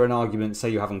suppose, is there an argument, say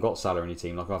you haven't got Salah in your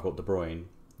team, like I've got De Bruyne,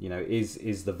 you know,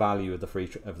 is the value of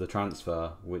the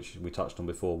transfer, which we touched on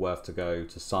before, worth to go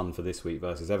to Son for this week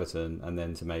versus Everton, and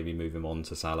then to maybe move him on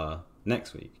to Salah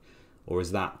next week? Or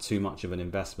is that too much of an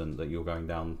investment that you're going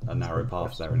down a narrow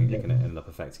path there and it can end up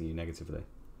affecting you negatively?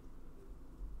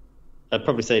 I'd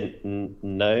probably say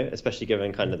no, especially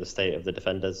given kind of the state of the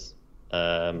defenders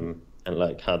and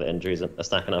like how the injuries are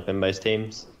stacking up in most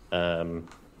teams.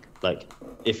 Like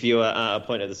if you are at a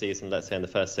point of the season, let's say in the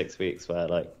first 6 weeks, where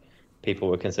like people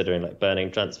were considering like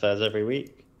burning transfers every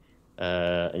week,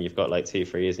 and you've got like 2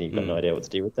 frees and you've got no idea what to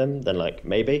do with them, then like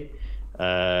maybe.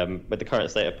 With the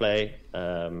current state of play,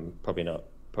 probably not.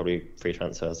 Probably free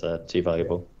transfers are too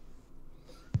valuable.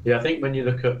 Yeah, I think when you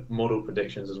look at model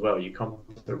predictions as well, you come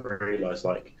to realise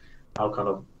like how kind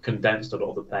of condensed a lot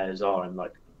of the players are, and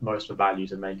like most of the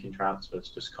values in making transfers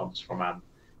just comes from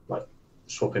like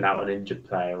swapping out an injured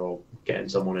player or getting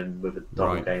someone in with a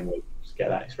double game week to get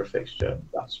that extra fixture.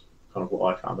 That's kind of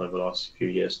what I found over the last few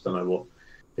years. Don't know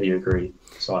do you agree,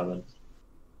 Simon?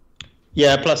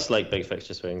 Yeah, plus like big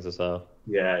fixture swings as well.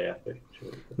 Yeah.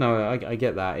 No, I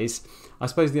get that. I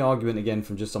suppose the argument again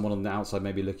from just someone on the outside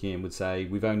maybe looking in would say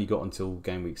we've only got until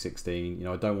game week 16. You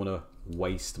know, I don't want to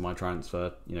waste my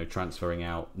transfer. You know, transferring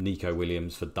out Nico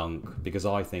Williams for Dunk, because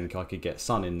I think I could get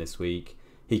Son in this week.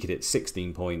 He could hit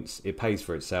 16 points. It pays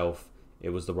for itself. It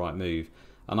was the right move,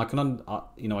 and I kind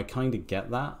of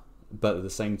get that, but at the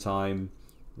same time,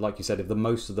 like you said, if the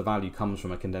most of the value comes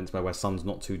from a condensed player where Son's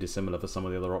not too dissimilar for some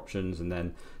of the other options, and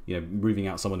then, you know, moving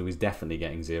out someone who is definitely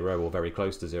getting 0 or very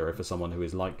close to 0 for someone who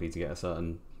is likely to get a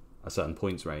certain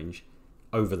points range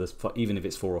over even if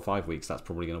it's 4 or 5 weeks, that's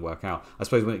probably going to work out. I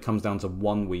suppose when it comes down to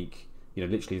 1 week, you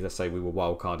know, literally, let's say we were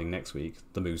wild carding next week,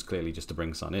 the move's clearly just to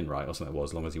bring Son in, right, or something it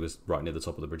was, as long as he was right near the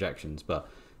top of the projections. But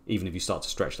even if you start to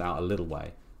stretch it out a little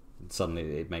way,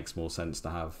 suddenly it makes more sense to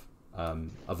have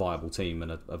a viable team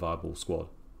and a viable squad.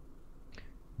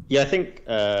 Yeah, I think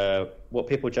what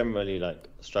people generally like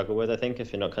struggle with, I think,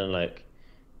 if you're not kind of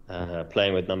like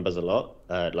playing with numbers a lot,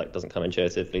 like doesn't come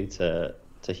intuitively to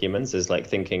humans, is like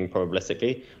thinking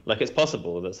probabilistically. Like it's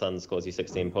possible that Son scores you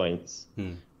 16 points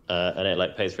and it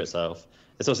like pays for itself.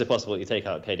 It's also possible that you take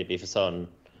out KDB for Son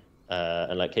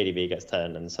and like KDB gets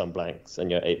 10 and Son blanks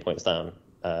and you're 8 points down.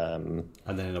 And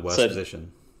then in a worse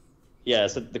position. Yeah,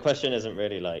 so the question isn't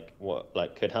really like what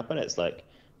like could happen. It's like,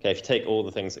 okay, if you take all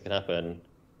the things that can happen,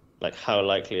 like how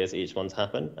likely is each one to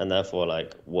happen, and therefore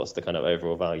like what's the kind of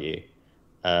overall value.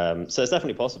 So it's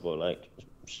definitely possible. Like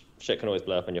shit can always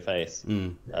blow up in your face.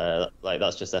 Like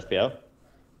that's just FPL,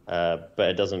 but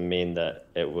it doesn't mean that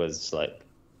it was like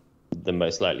the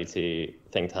most likely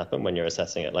thing to happen when you're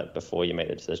assessing it like before you made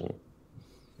a decision.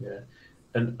 Yeah,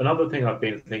 and another thing I've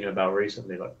been thinking about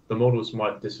recently, like the models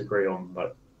might disagree on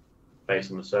like based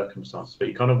on the circumstances, but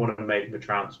you kind of want to make the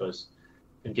transfers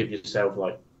and give yourself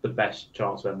like the best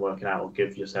chance of them working out, or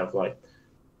give yourself like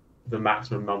the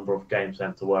maximum number of games for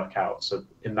them to work out. So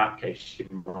in that case,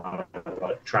 you might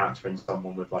like transferring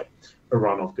someone with like a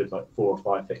run of good like 4 or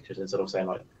 5 fixtures, instead of saying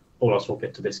like, oh, I'll swap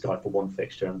it to this guy for 1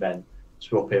 fixture and then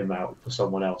swap him out for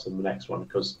someone else in the next one.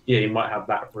 Because yeah, you might have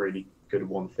that really good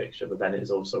 1 fixture, but then it is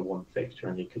also 1 fixture,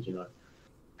 and you could, you know,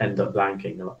 end up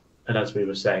blanking. And as we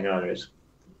were saying earlier, it's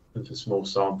for small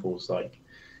samples, like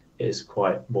it's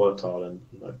quite volatile, and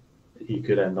you know, you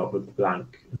could end up with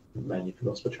blank and then you've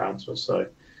lost the transfer. So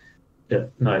yeah,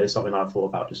 no, it's something I've thought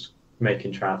about, just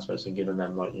making transfers and giving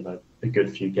them like a good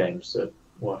few games to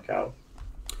work out.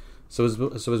 So as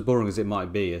boring as it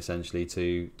might be, essentially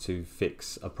to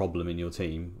fix a problem in your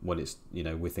team when it's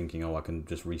we're thinking, oh, I can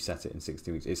just reset it in 60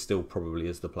 weeks. It still probably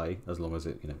is the play, as long as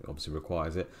it obviously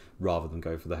requires it, rather than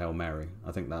go for the Hail Mary.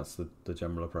 I think that's the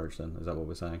general approach. Then is that what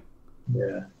we're saying?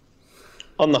 Yeah.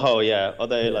 On the whole, yeah.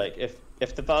 Although like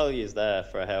if the value is there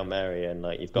for a Hail Mary and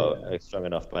like you've got a strong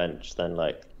enough bench, then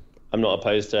like I'm not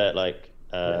opposed to it. Like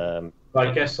But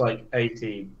I guess like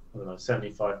 75%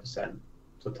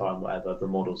 of the time, whatever, the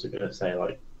models are going to say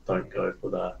like don't go for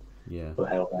the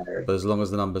Hail Mary. But as long as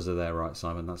the numbers are there, right,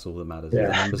 Simon, that's all that matters. Yeah. If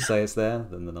the numbers say it's there,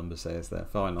 then the numbers say it's there.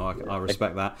 Fine, I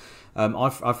respect that.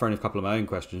 I've thrown a couple of my own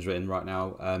questions written right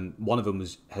now. One of them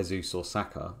was Jesus or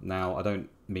Saka. Now, I don't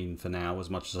mean for now, as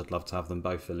much as I'd love to have them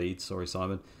both for Leeds. Sorry,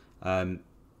 Simon.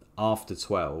 After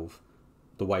 12,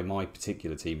 the way my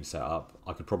particular team is set up,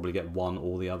 I could probably get one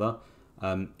or the other.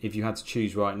 If you had to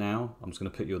choose right now, I'm just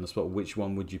going to put you on the spot. Which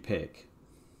one would you pick?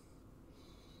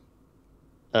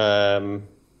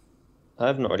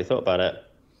 I've not really thought about it.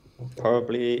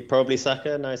 Probably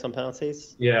Saka, nice on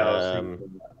penalties. Yeah, I was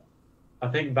thinking that. I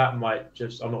think that might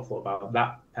just, I've not thought about it.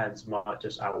 That pens might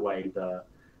just outweigh the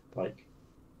like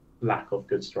lack of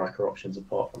good striker options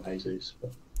apart from Jesus.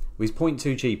 But... Well, he's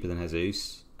 0.2 cheaper than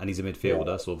Jesus, and he's a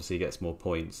midfielder, so obviously he gets more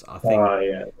points. I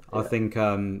think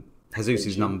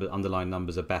Jesus' underlying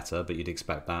numbers are better, but you'd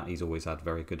expect that. He's always had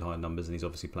very good high numbers, and he's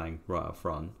obviously playing right up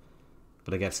front.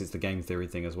 But I guess it's the game theory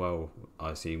thing as well,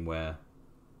 I assume, where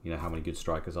how many good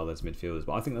strikers are there as midfielders.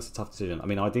 But I think that's a tough decision. I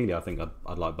mean, ideally, I think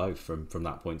I'd like both from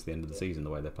that point to the end of the season, the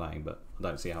way they're playing, but I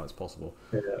don't see how it's possible.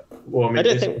 Yeah. Well, I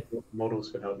mean,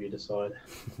 models can help you decide.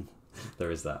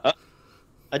 There is that.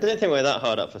 I don't think we're that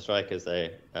hard up for strikers, though,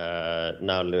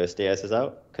 now Luis Diaz is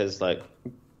out, because like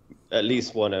at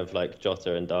least one of like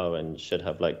Jota and Darwin should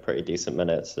have like pretty decent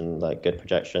minutes and like good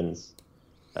projections,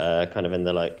 kind of in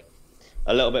the like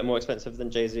a little bit more expensive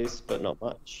than Jesus, but not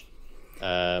much.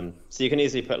 So you can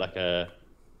easily put like a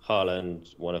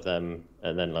Haaland, one of them,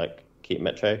 and then like keep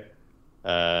Metro,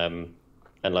 and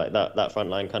like that front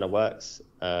line kind of works.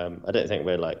 I don't think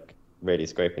we're like really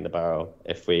scraping the barrel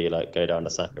if we like go down the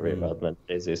Saka route rather than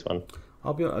Jesus one.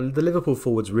 I'll be honest, the Liverpool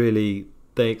forwards really,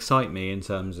 they excite me in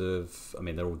terms of, I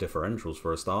mean, they're all differentials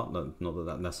for a start. Not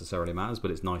that necessarily matters, but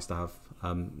it's nice to have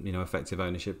effective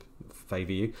ownership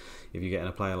favour you if you get in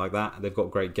a player like that. They've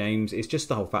got great games. It's just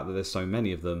the whole fact that there's so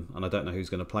many of them, and I don't know who's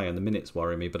going to play, and the minutes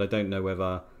worry me. But I don't know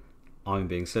whether I'm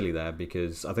being silly there,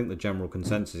 because I think the general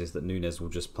consensus is that Nunes will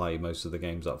just play most of the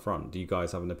games up front. Do you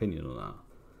guys have an opinion on that?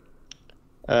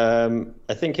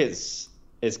 I think it's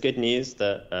good news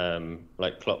that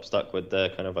like Klopp stuck with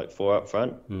the kind of like four up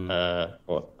front,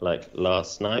 or like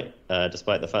last night,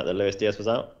 despite the fact that Luis Diaz was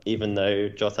out, even though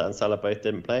Jota and Salah both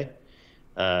didn't play,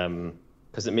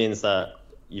 because it means that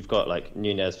you've got like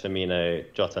Nunes, Firmino,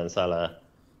 Jota and Salah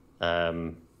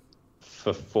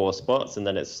for 4 spots, and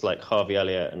then it's like Harvey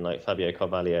Elliott and like Fabio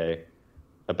Carvalho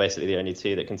are basically the only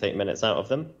 2 that can take minutes out of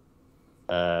them,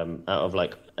 out of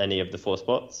like any of the 4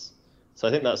 spots. So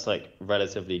I think that's like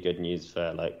relatively good news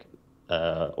for like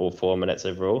all 4 minutes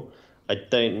overall. I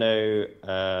don't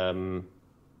know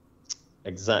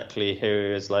exactly who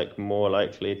is like more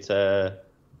likely to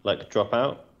like drop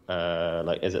out.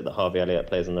 Like, is it that Harvey Elliott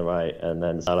plays on the right and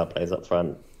then Salah plays up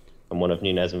front and one of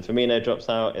Nunes and Firmino drops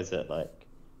out? Is it like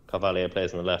Carvalho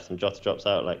plays on the left and Jota drops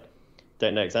out? Like,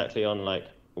 don't know exactly on like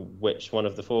which one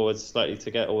of the forwards is likely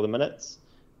to get all the minutes,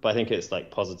 but I think it's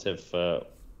like positive for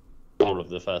all of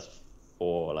the first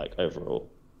 4 like overall.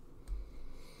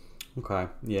 Okay,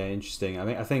 yeah, interesting. I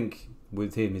mean, I think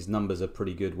with him, his numbers are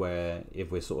pretty good. Where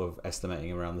if we're sort of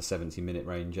estimating around the 70-minute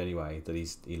range anyway, that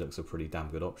he looks a pretty damn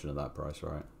good option at that price,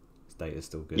 right? His data's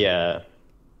still good. Yeah,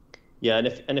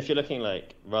 and if you're looking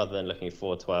like rather than looking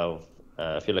for 12,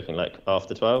 if you're looking like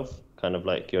after 12, kind of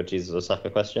like your Jesus or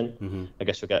Saka question, I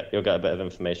guess you'll get a bit of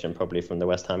information probably from the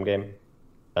West Ham game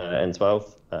in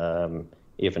 12.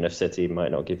 Even if City might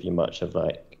not give you much of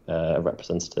like a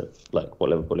representative, like what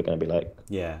Liverpool are going to be like.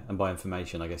 Yeah, and by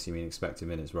information, I guess you mean expected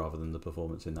minutes rather than the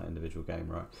performance in that individual game,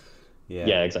 right?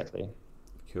 Yeah, exactly.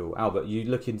 Cool. Albert, you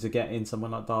looking to get in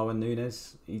someone like Darwin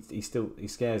Nunes? He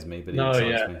scares me, but he no,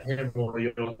 excites me. Him or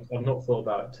Jota. I've not thought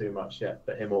about it too much yet,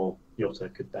 but him or Jota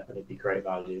could definitely be great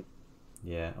value.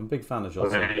 Yeah, I'm a big fan of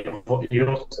Jota.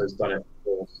 Jota's done it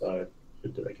before, so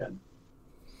should do it again.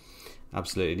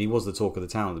 Absolutely. And he was the talk of the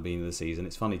town at the beginning of the season.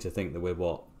 It's funny to think that we're,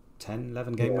 10,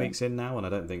 11 game weeks in now, and I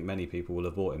don't think many people will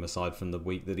have bought him aside from the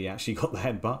week that he actually got the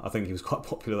headbutt. I think he was quite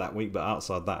popular that week, but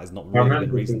outside that, has not really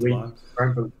been reason to buy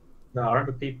him. No, I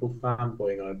remember people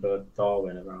fanboying over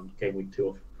Darwin around game week 2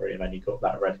 or 3, and then you got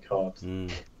that red card.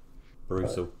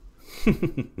 Brutal.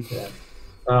 Yeah.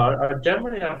 I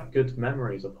generally have good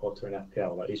memories of Potter in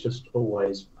FPL. Like he's just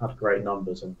always had great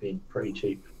numbers and been pretty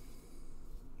cheap.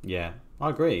 Yeah, I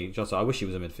agree. Just I wish he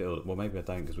was a midfielder. Well, maybe I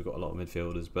don't because we've got a lot of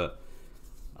midfielders, but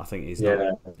I think his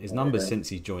numbers since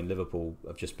he joined Liverpool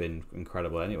have just been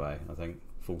incredible. Anyway, I think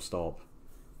full stop.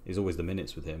 It's always the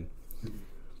minutes with him.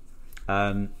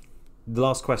 The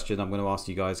last question I'm going to ask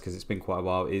you guys, because it's been quite a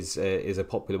while, is a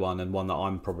popular one, and one that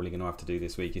I'm probably going to have to do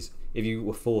this week, is if you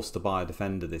were forced to buy a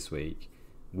defender this week,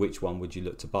 which one would you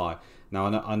look to buy? Now,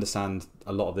 I understand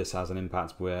a lot of this has an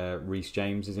impact where Reece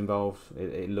James is involved.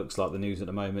 It looks like the news at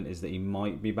the moment is that he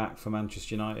might be back for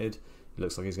Manchester United. It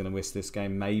looks like he's going to miss this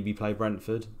game, maybe play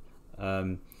Brentford.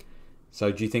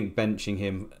 So do you think benching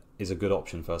him is a good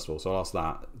option, first of all? So I'll ask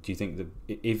that. Do you think that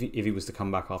if he was to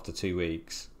come back after 2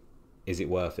 weeks, is it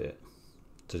worth it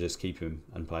to just keep him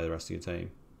and play the rest of your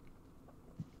team?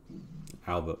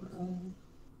 Albert?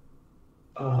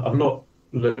 I've not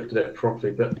looked at it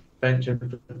properly, but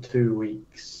benching for 2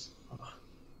 weeks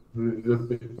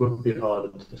would be harder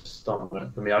to stomach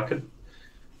for me. I could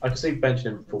see benching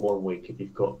him for 1 week if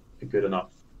you've got a good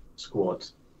enough squad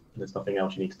and there's nothing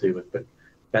else you need to do with. But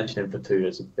benching him for 2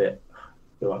 is a bit. I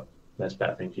feel like there's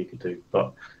better things you could do, but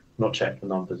I've not checked the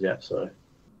numbers yet. So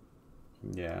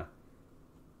yeah.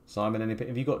 Simon,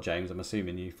 have you got James? I'm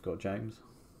assuming you've got James.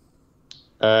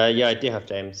 Yeah, I do have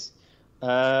James.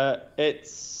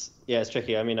 It's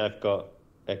tricky. I mean, I've got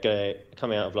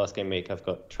coming out of last game week. I've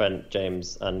got Trent,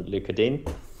 James, and Luca Dean.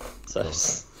 So, you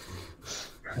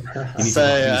need to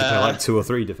play like 2 or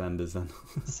 3 defenders then.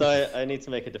 So I need to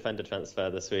make a defender transfer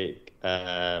this week.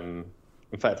 In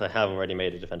fact, I have already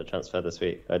made a defender transfer this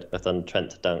week. I've done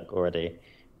Trent to Dunk already.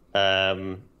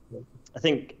 I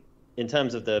think in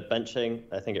terms of the benching,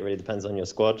 I think it really depends on your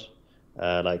squad.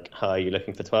 Like, how are you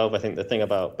looking for 12? I think the thing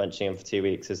about benching him for 2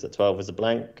 weeks is that 12 is a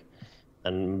blank,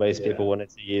 and most people wanted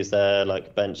to use their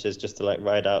like benches just to like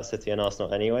ride out City and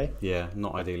Arsenal anyway. Yeah,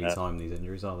 not ideally timed, these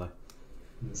injuries, are they?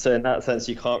 So in that sense,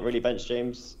 you can't really bench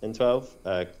James in 12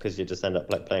 because you just end up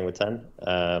like playing with 10.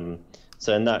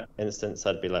 So in that instance,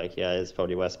 I'd be like, yeah, it's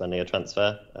probably worth spending a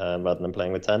transfer rather than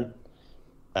playing with 10.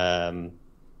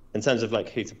 In terms of like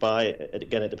who to buy,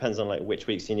 again, it depends on like which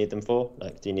weeks you need them for.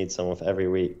 Like, do you need someone for every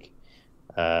week?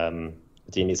 Do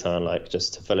you need someone like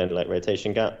just to fill in like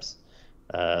rotation gaps?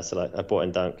 So like I bought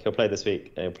in Dunk. He'll play this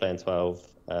week and he'll play in 12,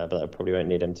 but I probably won't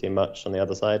need him too much on the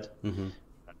other side.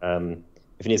 Mm-hmm.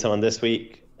 If you need someone this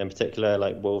week in particular,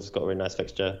 like Wolves got a really nice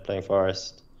fixture playing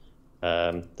Forest.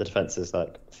 The defense is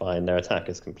like fine. Their attack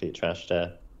is complete trash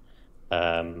there.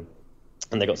 And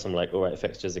they got some like all right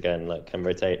fixtures again, like can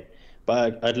rotate.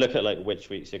 But I'd look at like which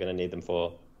weeks you're going to need them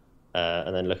for,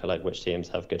 and then look at like which teams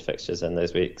have good fixtures in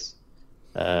those weeks,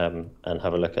 and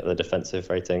have a look at the defensive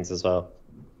ratings as well.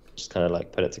 Just kind of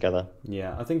like put it together.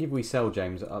 Yeah, I think if we sell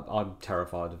James, I'm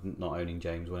terrified of not owning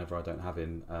James whenever I don't have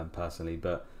him personally.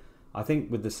 But I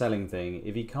think with the selling thing,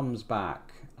 if he comes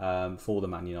back for the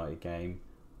Man United game,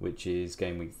 which is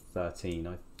game week 13,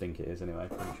 I think it is anyway.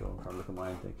 Pretty sure. I'm trying to look at my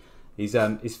own thing.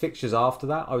 His fixtures after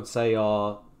that, I would say,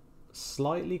 are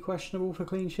slightly questionable for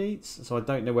clean sheets. So I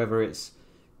don't know whether it's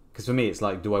because for me it's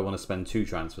like, do I want to spend 2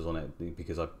 transfers on it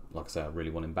because I really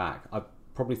want him back. I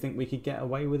probably think we could get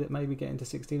away with it, maybe getting to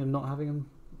 16 and not having him.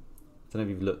 I don't know if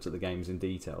you've looked at the games in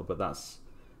detail, but that's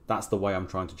the way I'm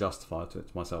trying to justify to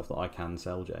myself that I can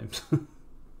sell James.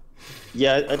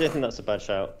 Yeah, I don't think that's a bad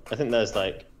shout. I think there's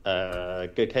like a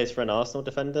good case for an Arsenal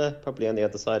defender, probably on the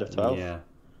other side of 12. Yeah.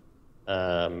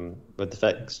 With the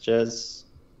fixtures.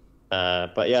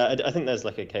 But yeah, I think there's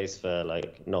like a case for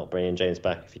like not bringing James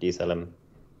back if you do sell him,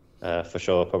 for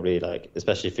sure. Probably like,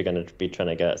 especially if you're going to be trying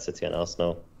to get City and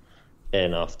Arsenal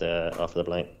in after the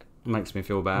blank. Makes me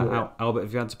feel bad. Yeah. Albert,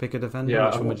 if you had to pick a defender, yeah,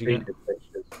 which one would you get?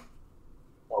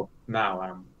 Well, now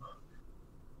I'm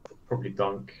probably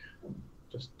Dunk,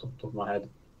 just top of my head.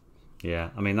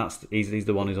 Yeah, I mean he's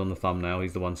the one who's on the thumbnail.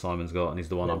 He's the one Simon's got, and he's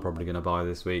the one I'm probably going to buy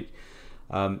this week.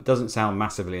 Doesn't sound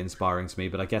massively inspiring to me,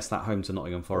 but I guess that home to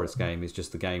Nottingham Forest game is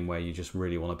just the game where you just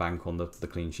really want to bank on the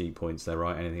clean sheet points there,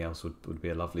 right? Anything else would be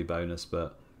a lovely bonus,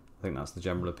 but I think that's the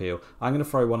general appeal. I'm going to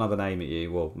throw one other name at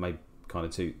you, well, maybe kind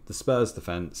of 2. The Spurs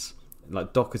defence,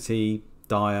 like Doherty,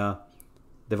 Dyer,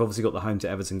 they've obviously got the home to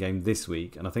Everton game this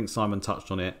week, and I think Simon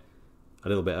touched on it a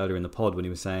little bit earlier in the pod when he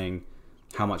was saying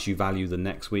how much you value the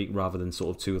next week rather than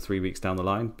sort of 2 or 3 weeks down the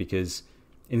line, because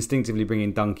instinctively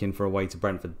bringing Dunk in for away to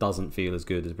Brentford doesn't feel as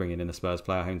good as bringing in a Spurs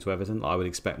player home to Everton. I would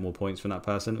expect more points from that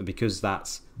person. And because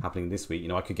that's happening this week,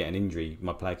 I could get an injury.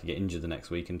 My player could get injured the next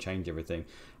week and change everything.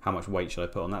 How much weight should I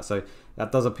put on that? So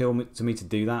that does appeal to me to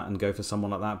do that and go for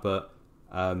someone like that. But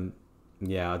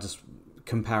I just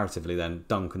comparatively then,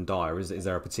 Dunk and Dyer, is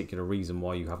there a particular reason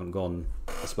why you haven't gone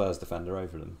a Spurs defender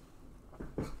over them?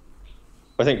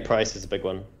 I think price is a big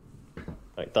one.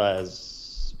 Like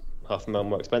Dyer's $500,000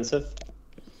 more expensive.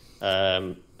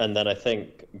 And then I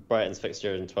think Brighton's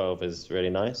fixture in 12 is really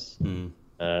nice. And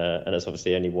it's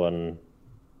obviously only one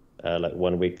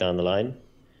week down the line.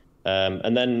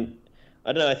 And then,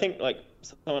 I don't know, I think like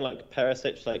someone like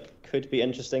Perisic could be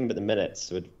interesting, but the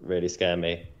minutes would really scare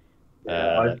me.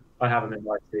 Yeah, I have him in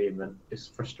my team, and it's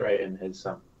frustrating his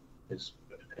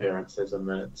appearances and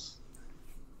minutes.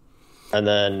 And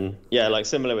then,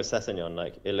 similar with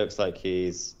Sessegnon, it looks like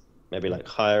he's maybe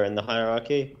higher in the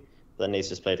hierarchy. Then he's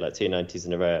just played 2 90s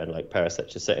in a row, and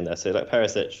Perisic is sitting there. So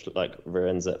Perisic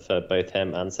ruins it for both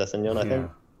him and Sessegnon, I think.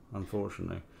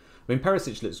 Unfortunately. I mean,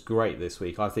 Perisic looks great this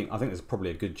week. I think there's probably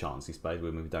a good chance he's played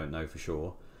with him. We don't know for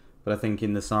sure, but I think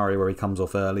in the scenario where he comes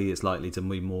off early, it's likely to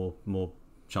be more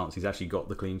chance he's actually got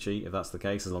the clean sheet, if that's the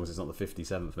case, as long as it's not the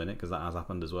 57th minute, because that has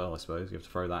happened as well. I suppose you have to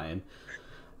throw that in.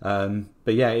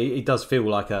 But yeah, it does feel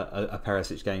like a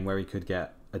Perisic game where he could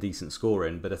get a decent score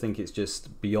in, but I think it's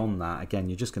just beyond that. Again,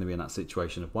 you're just going to be in that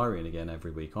situation of worrying again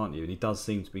every week, aren't you? And he does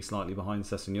seem to be slightly behind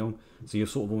Sessegnon, so you're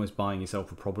sort of almost buying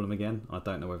yourself a problem again. I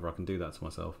don't know whether I can do that to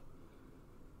myself.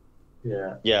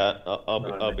 Yeah,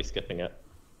 I'll be skipping it.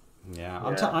 Yeah,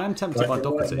 I am tempted by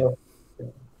Doherty.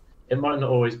 It might not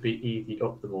always be easy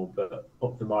optimal, but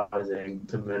optimising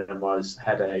to minimise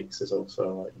headaches is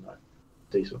also a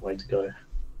decent way to go.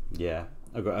 Yeah,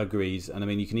 agreed. And I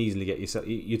mean, you can easily get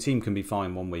your team can be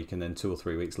fine one week, and then 2 or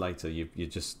 3 weeks later, you're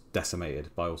just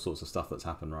decimated by all sorts of stuff that's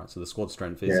happened. Right, so the squad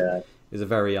strength is a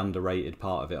very underrated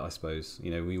part of it, I suppose.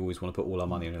 We always want to put all our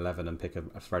money on 11 and pick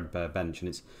a threadbare bench,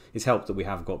 and it's helped that we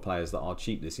have got players that are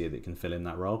cheap this year that can fill in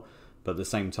that role. But at the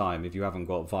same time, if you haven't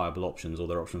got viable options, or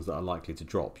there are options that are likely to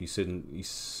drop, you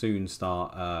soon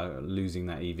start losing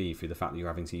that EV through the fact that you're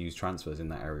having to use transfers in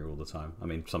that area all the time. I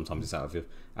mean, sometimes it's out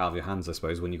of your hands, I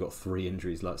suppose, when you've got 3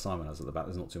 injuries like Simon has at the back.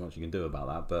 There's not too much you can do about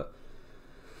that. But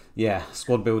yeah,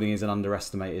 squad building is an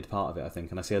underestimated part of it, I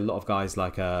think. And I see a lot of guys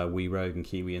like Wee Rogue and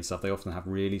Kiwi and stuff. They often have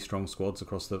really strong squads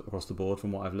across the board,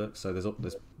 from what I've looked. So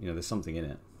there's something in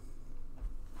it.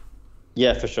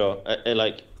 Yeah, for sure.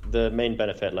 The main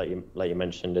benefit, like you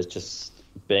mentioned, is just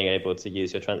being able to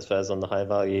use your transfers on the high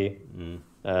value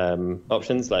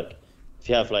options. If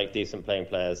you have decent playing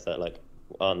players that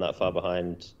aren't that far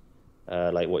behind,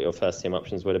 what your first team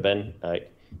options would have been,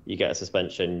 you get a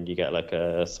suspension, you get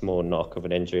a small knock of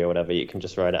an injury or whatever, you can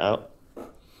just ride it out.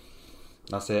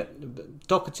 That's it.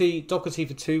 Doherty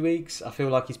for 2 weeks. I feel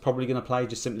like he's probably going to play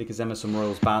just simply because Emerson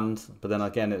Royal's banned. But then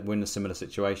again, we're in a similar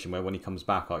situation where when he comes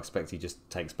back, I expect he just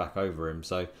takes back over him.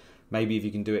 So maybe if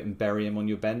you can do it and bury him on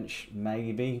your bench,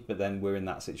 maybe. But then we're in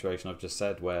that situation I've just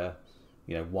said where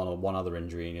one other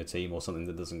injury in your team or something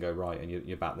that doesn't go right, and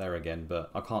you're back there again. But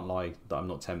I can't lie that I'm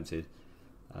not tempted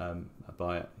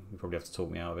by it. You probably have to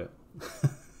talk me out of it.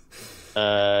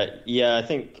 Yeah,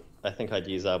 I think I'd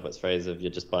use Albert's phrase of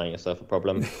 "you're just buying yourself a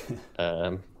problem."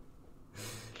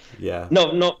 Yeah.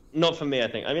 Not for me. I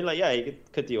think. I mean, he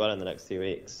could do well in the next 2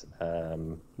 weeks.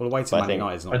 Well, away to Man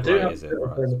United is not great, is it?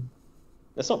 Right.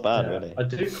 It's not bad, really. I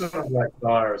do kind of like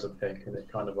Dyer as a pick, and it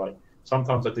kind of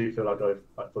sometimes I do feel I go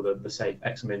for the safe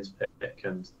X-Min's pick,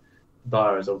 and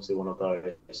Dyer is obviously one of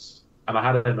those. And I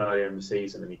had him earlier in the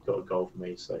season, and he got a goal for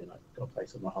me, so got a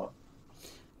place in my heart.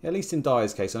 Yeah, at least in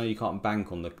Dyer's case, I know you can't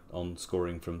bank on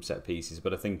scoring from set pieces,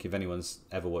 but I think if anyone's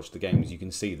ever watched the games, you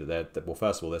can see that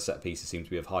first of all, their set pieces seem to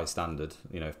be of high standard.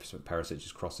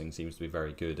 Perisic's crossing seems to be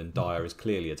very good, and Dyer is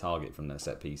clearly a target from their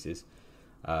set pieces.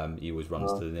 He always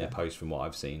runs to the near post from what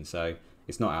I've seen, so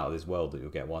it's not out of this world that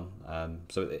you'll get one.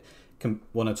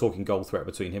 When I'm talking goal threat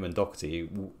between him and Doherty,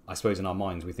 I suppose in our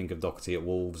minds we think of Doherty at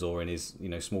Wolves or in his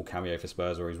small cameo for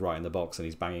Spurs where he's right in the box and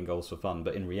he's banging goals for fun.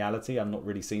 But in reality, I've not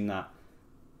really seen that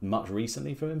much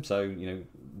recently from him. So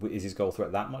is his goal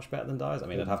threat that much better than Dyer's? I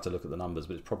mean, I'd have to look at the numbers,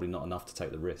 but it's probably not enough to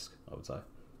take the risk, I would say.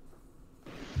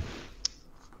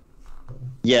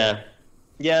 Yeah.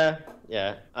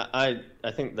 I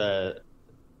think the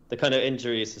kind of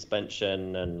injury,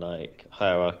 suspension, and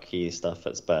hierarchy stuff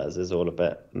at Spurs is all a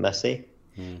bit messy.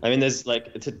 I mean, there's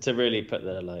to really put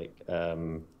the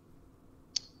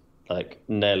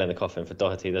nail in the coffin for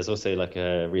Doherty. There's also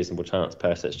a reasonable chance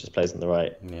Perisic just plays on the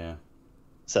right. Yeah.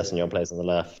 Sessegnon plays on the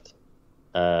left.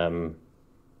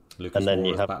 Lucas and then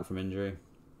Moura's you have back from injury.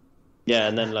 Yeah,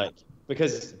 and then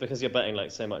because you're betting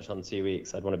like so much on 2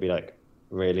 weeks, I'd want to be like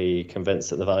really convinced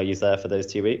that the value's there for those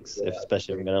 2 weeks,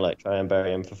 especially if I'm going to like try and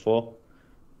bury him for 4.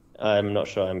 I'm not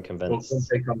sure I'm convinced.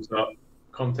 Well,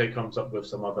 Conte comes up with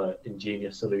some other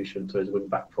ingenious solution to his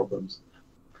wing-back problems.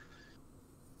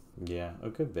 Yeah,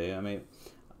 it could be. I mean,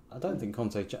 I don't think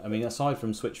Conte... I mean, aside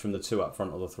from switch from the 2 up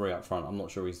front or the 3 up front, I'm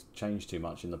not sure he's changed too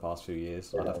much in the past few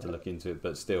years. I'd have to look into it,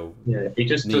 but still... Yeah, he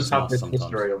just does have this sometimes.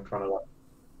 history of trying to like...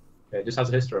 Yeah, just has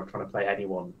a history of trying to play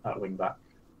anyone at wing-back.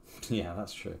 Yeah,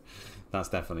 that's true. That's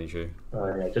definitely true.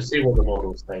 Yeah, just see what the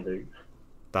models say, Luke.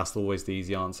 That's always the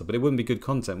easy answer. But it wouldn't be good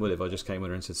content, would it, if I just came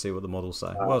in and said, see what the models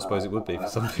say? Well, I suppose it would be for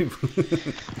some people.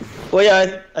 Well,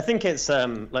 yeah, I think it's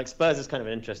like Spurs is kind of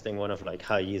an interesting one of like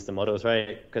how you use the models,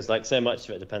 right? Because like so much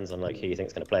of it depends on like who you think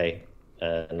is going to play,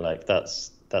 and like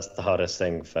that's the hardest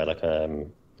thing for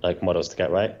like models to get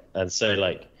right. And so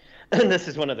like and this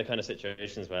is one of the kind of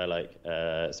situations where like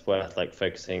it's worth like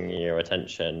focusing your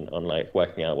attention on like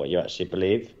working out what you actually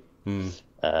believe.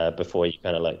 Before you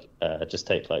kind of like just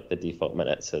take like the default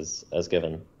minutes as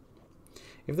given.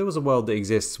 If there was a world that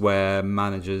exists where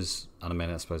managers, and I mean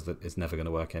I suppose that it's never going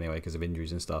to work anyway because of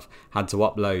injuries and stuff, had to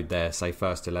upload their say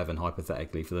first 11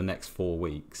 hypothetically for the next 4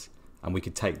 weeks, and we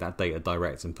could take that data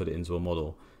direct and put it into a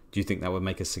model, do you think that would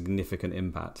make a significant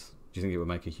impact? Do you think it would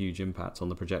make a huge impact on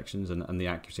the projections and the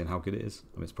accuracy and how good it is?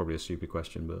 I mean it's probably a stupid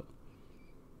question, but...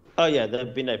 Oh yeah,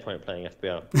 there'd be no point playing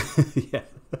FPL. Yeah,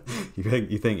 you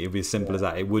think it'd be as simple as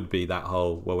that? It would be that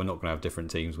whole, well, we're not going to have different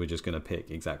teams. We're just going to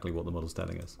pick exactly what the model's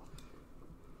telling us.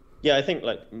 Yeah, I think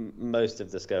like most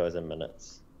of this goes in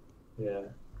minutes. Yeah,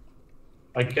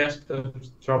 I guess the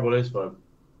trouble is, though,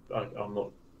 I'm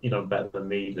not better than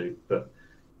me, Luke, but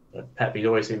Pep he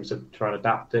always seems to try and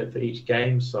adapt it for each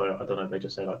game. So I don't know if they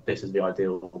just say like this is the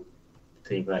ideal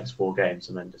team for the next 4 games,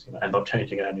 and then just end up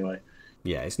changing it anyway.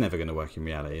 Yeah, it's never going to work in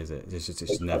reality, is it? It's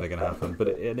just never going to happen. But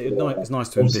it's nice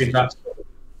to envisage. That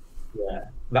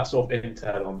sort of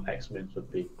intel on X-Men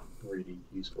would be really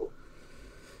useful.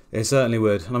 It certainly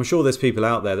would, and I'm sure there's people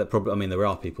out there that probably. I mean, there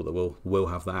are people that will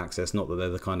have that access. Not that they're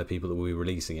the kind of people that will be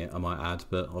releasing it, I might add,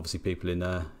 but obviously people in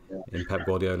Pep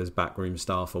Guardiola's backroom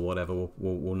staff or whatever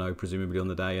will know presumably on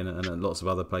the day, and lots of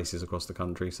other places across the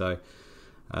country. So.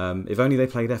 If only they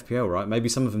played FPL, right? Maybe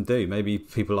some of them do. Maybe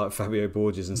people like Fabio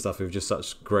Borges and stuff who've just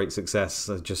such great success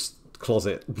are just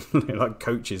closet like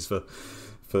coaches for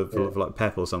like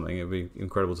Pep or something. It'd be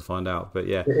incredible to find out. But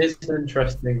yeah, it is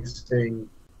interesting seeing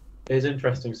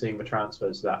the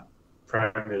transfers that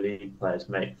Premier League players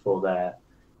make for their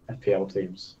FPL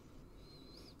teams.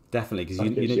 Definitely, because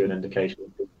that gives you an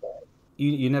indication.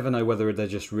 You never know whether they're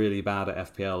just really bad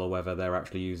at FPL or whether they're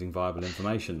actually using viable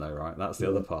information, though, right? That's the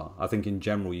other part. I think in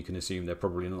general you can assume they're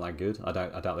probably not that good. I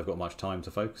doubt they've got much time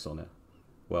to focus on it.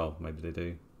 Well, maybe they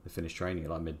do. They finish training at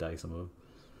like midday, some of them.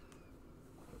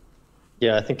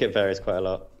 Yeah, I think it varies quite a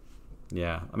lot.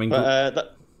 Yeah, I mean,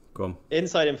 go on.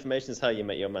 Inside information is how you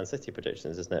make your Man City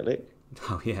predictions, isn't it, Luke?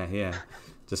 Oh yeah.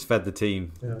 Just fed the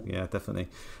team. Yeah, definitely.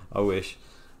 I wish.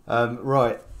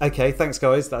 Right. Okay. Thanks,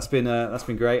 guys. That's been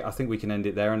great. I think we can end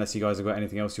it there, unless you guys have got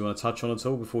anything else you want to touch on at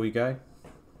all before you go.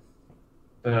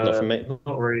 Not from me.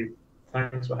 Not really.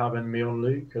 Thanks for having me on,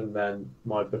 Luke. And then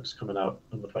my book's coming out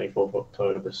on the 24th of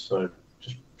October, so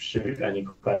just shoot any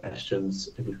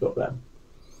questions if you've got them.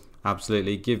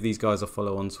 Absolutely. Give these guys a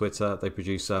follow on Twitter. They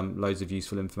produce loads of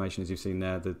useful information, as you've seen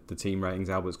there. The team ratings.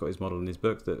 Albert's got his model in his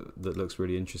book that looks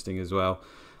really interesting as well.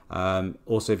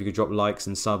 Also, if you could drop likes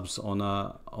and subs on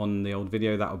the old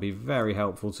video, that would be very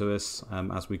helpful to us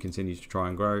as we continue to try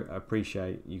and grow. I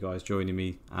appreciate you guys joining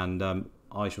me, and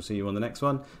I shall see you on the next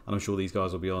one. And I'm sure these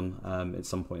guys will be on at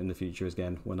some point in the future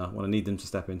again when I need them to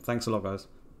step in. Thanks a lot, guys.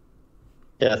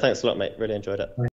 Yeah, thanks a lot, mate. Really enjoyed it.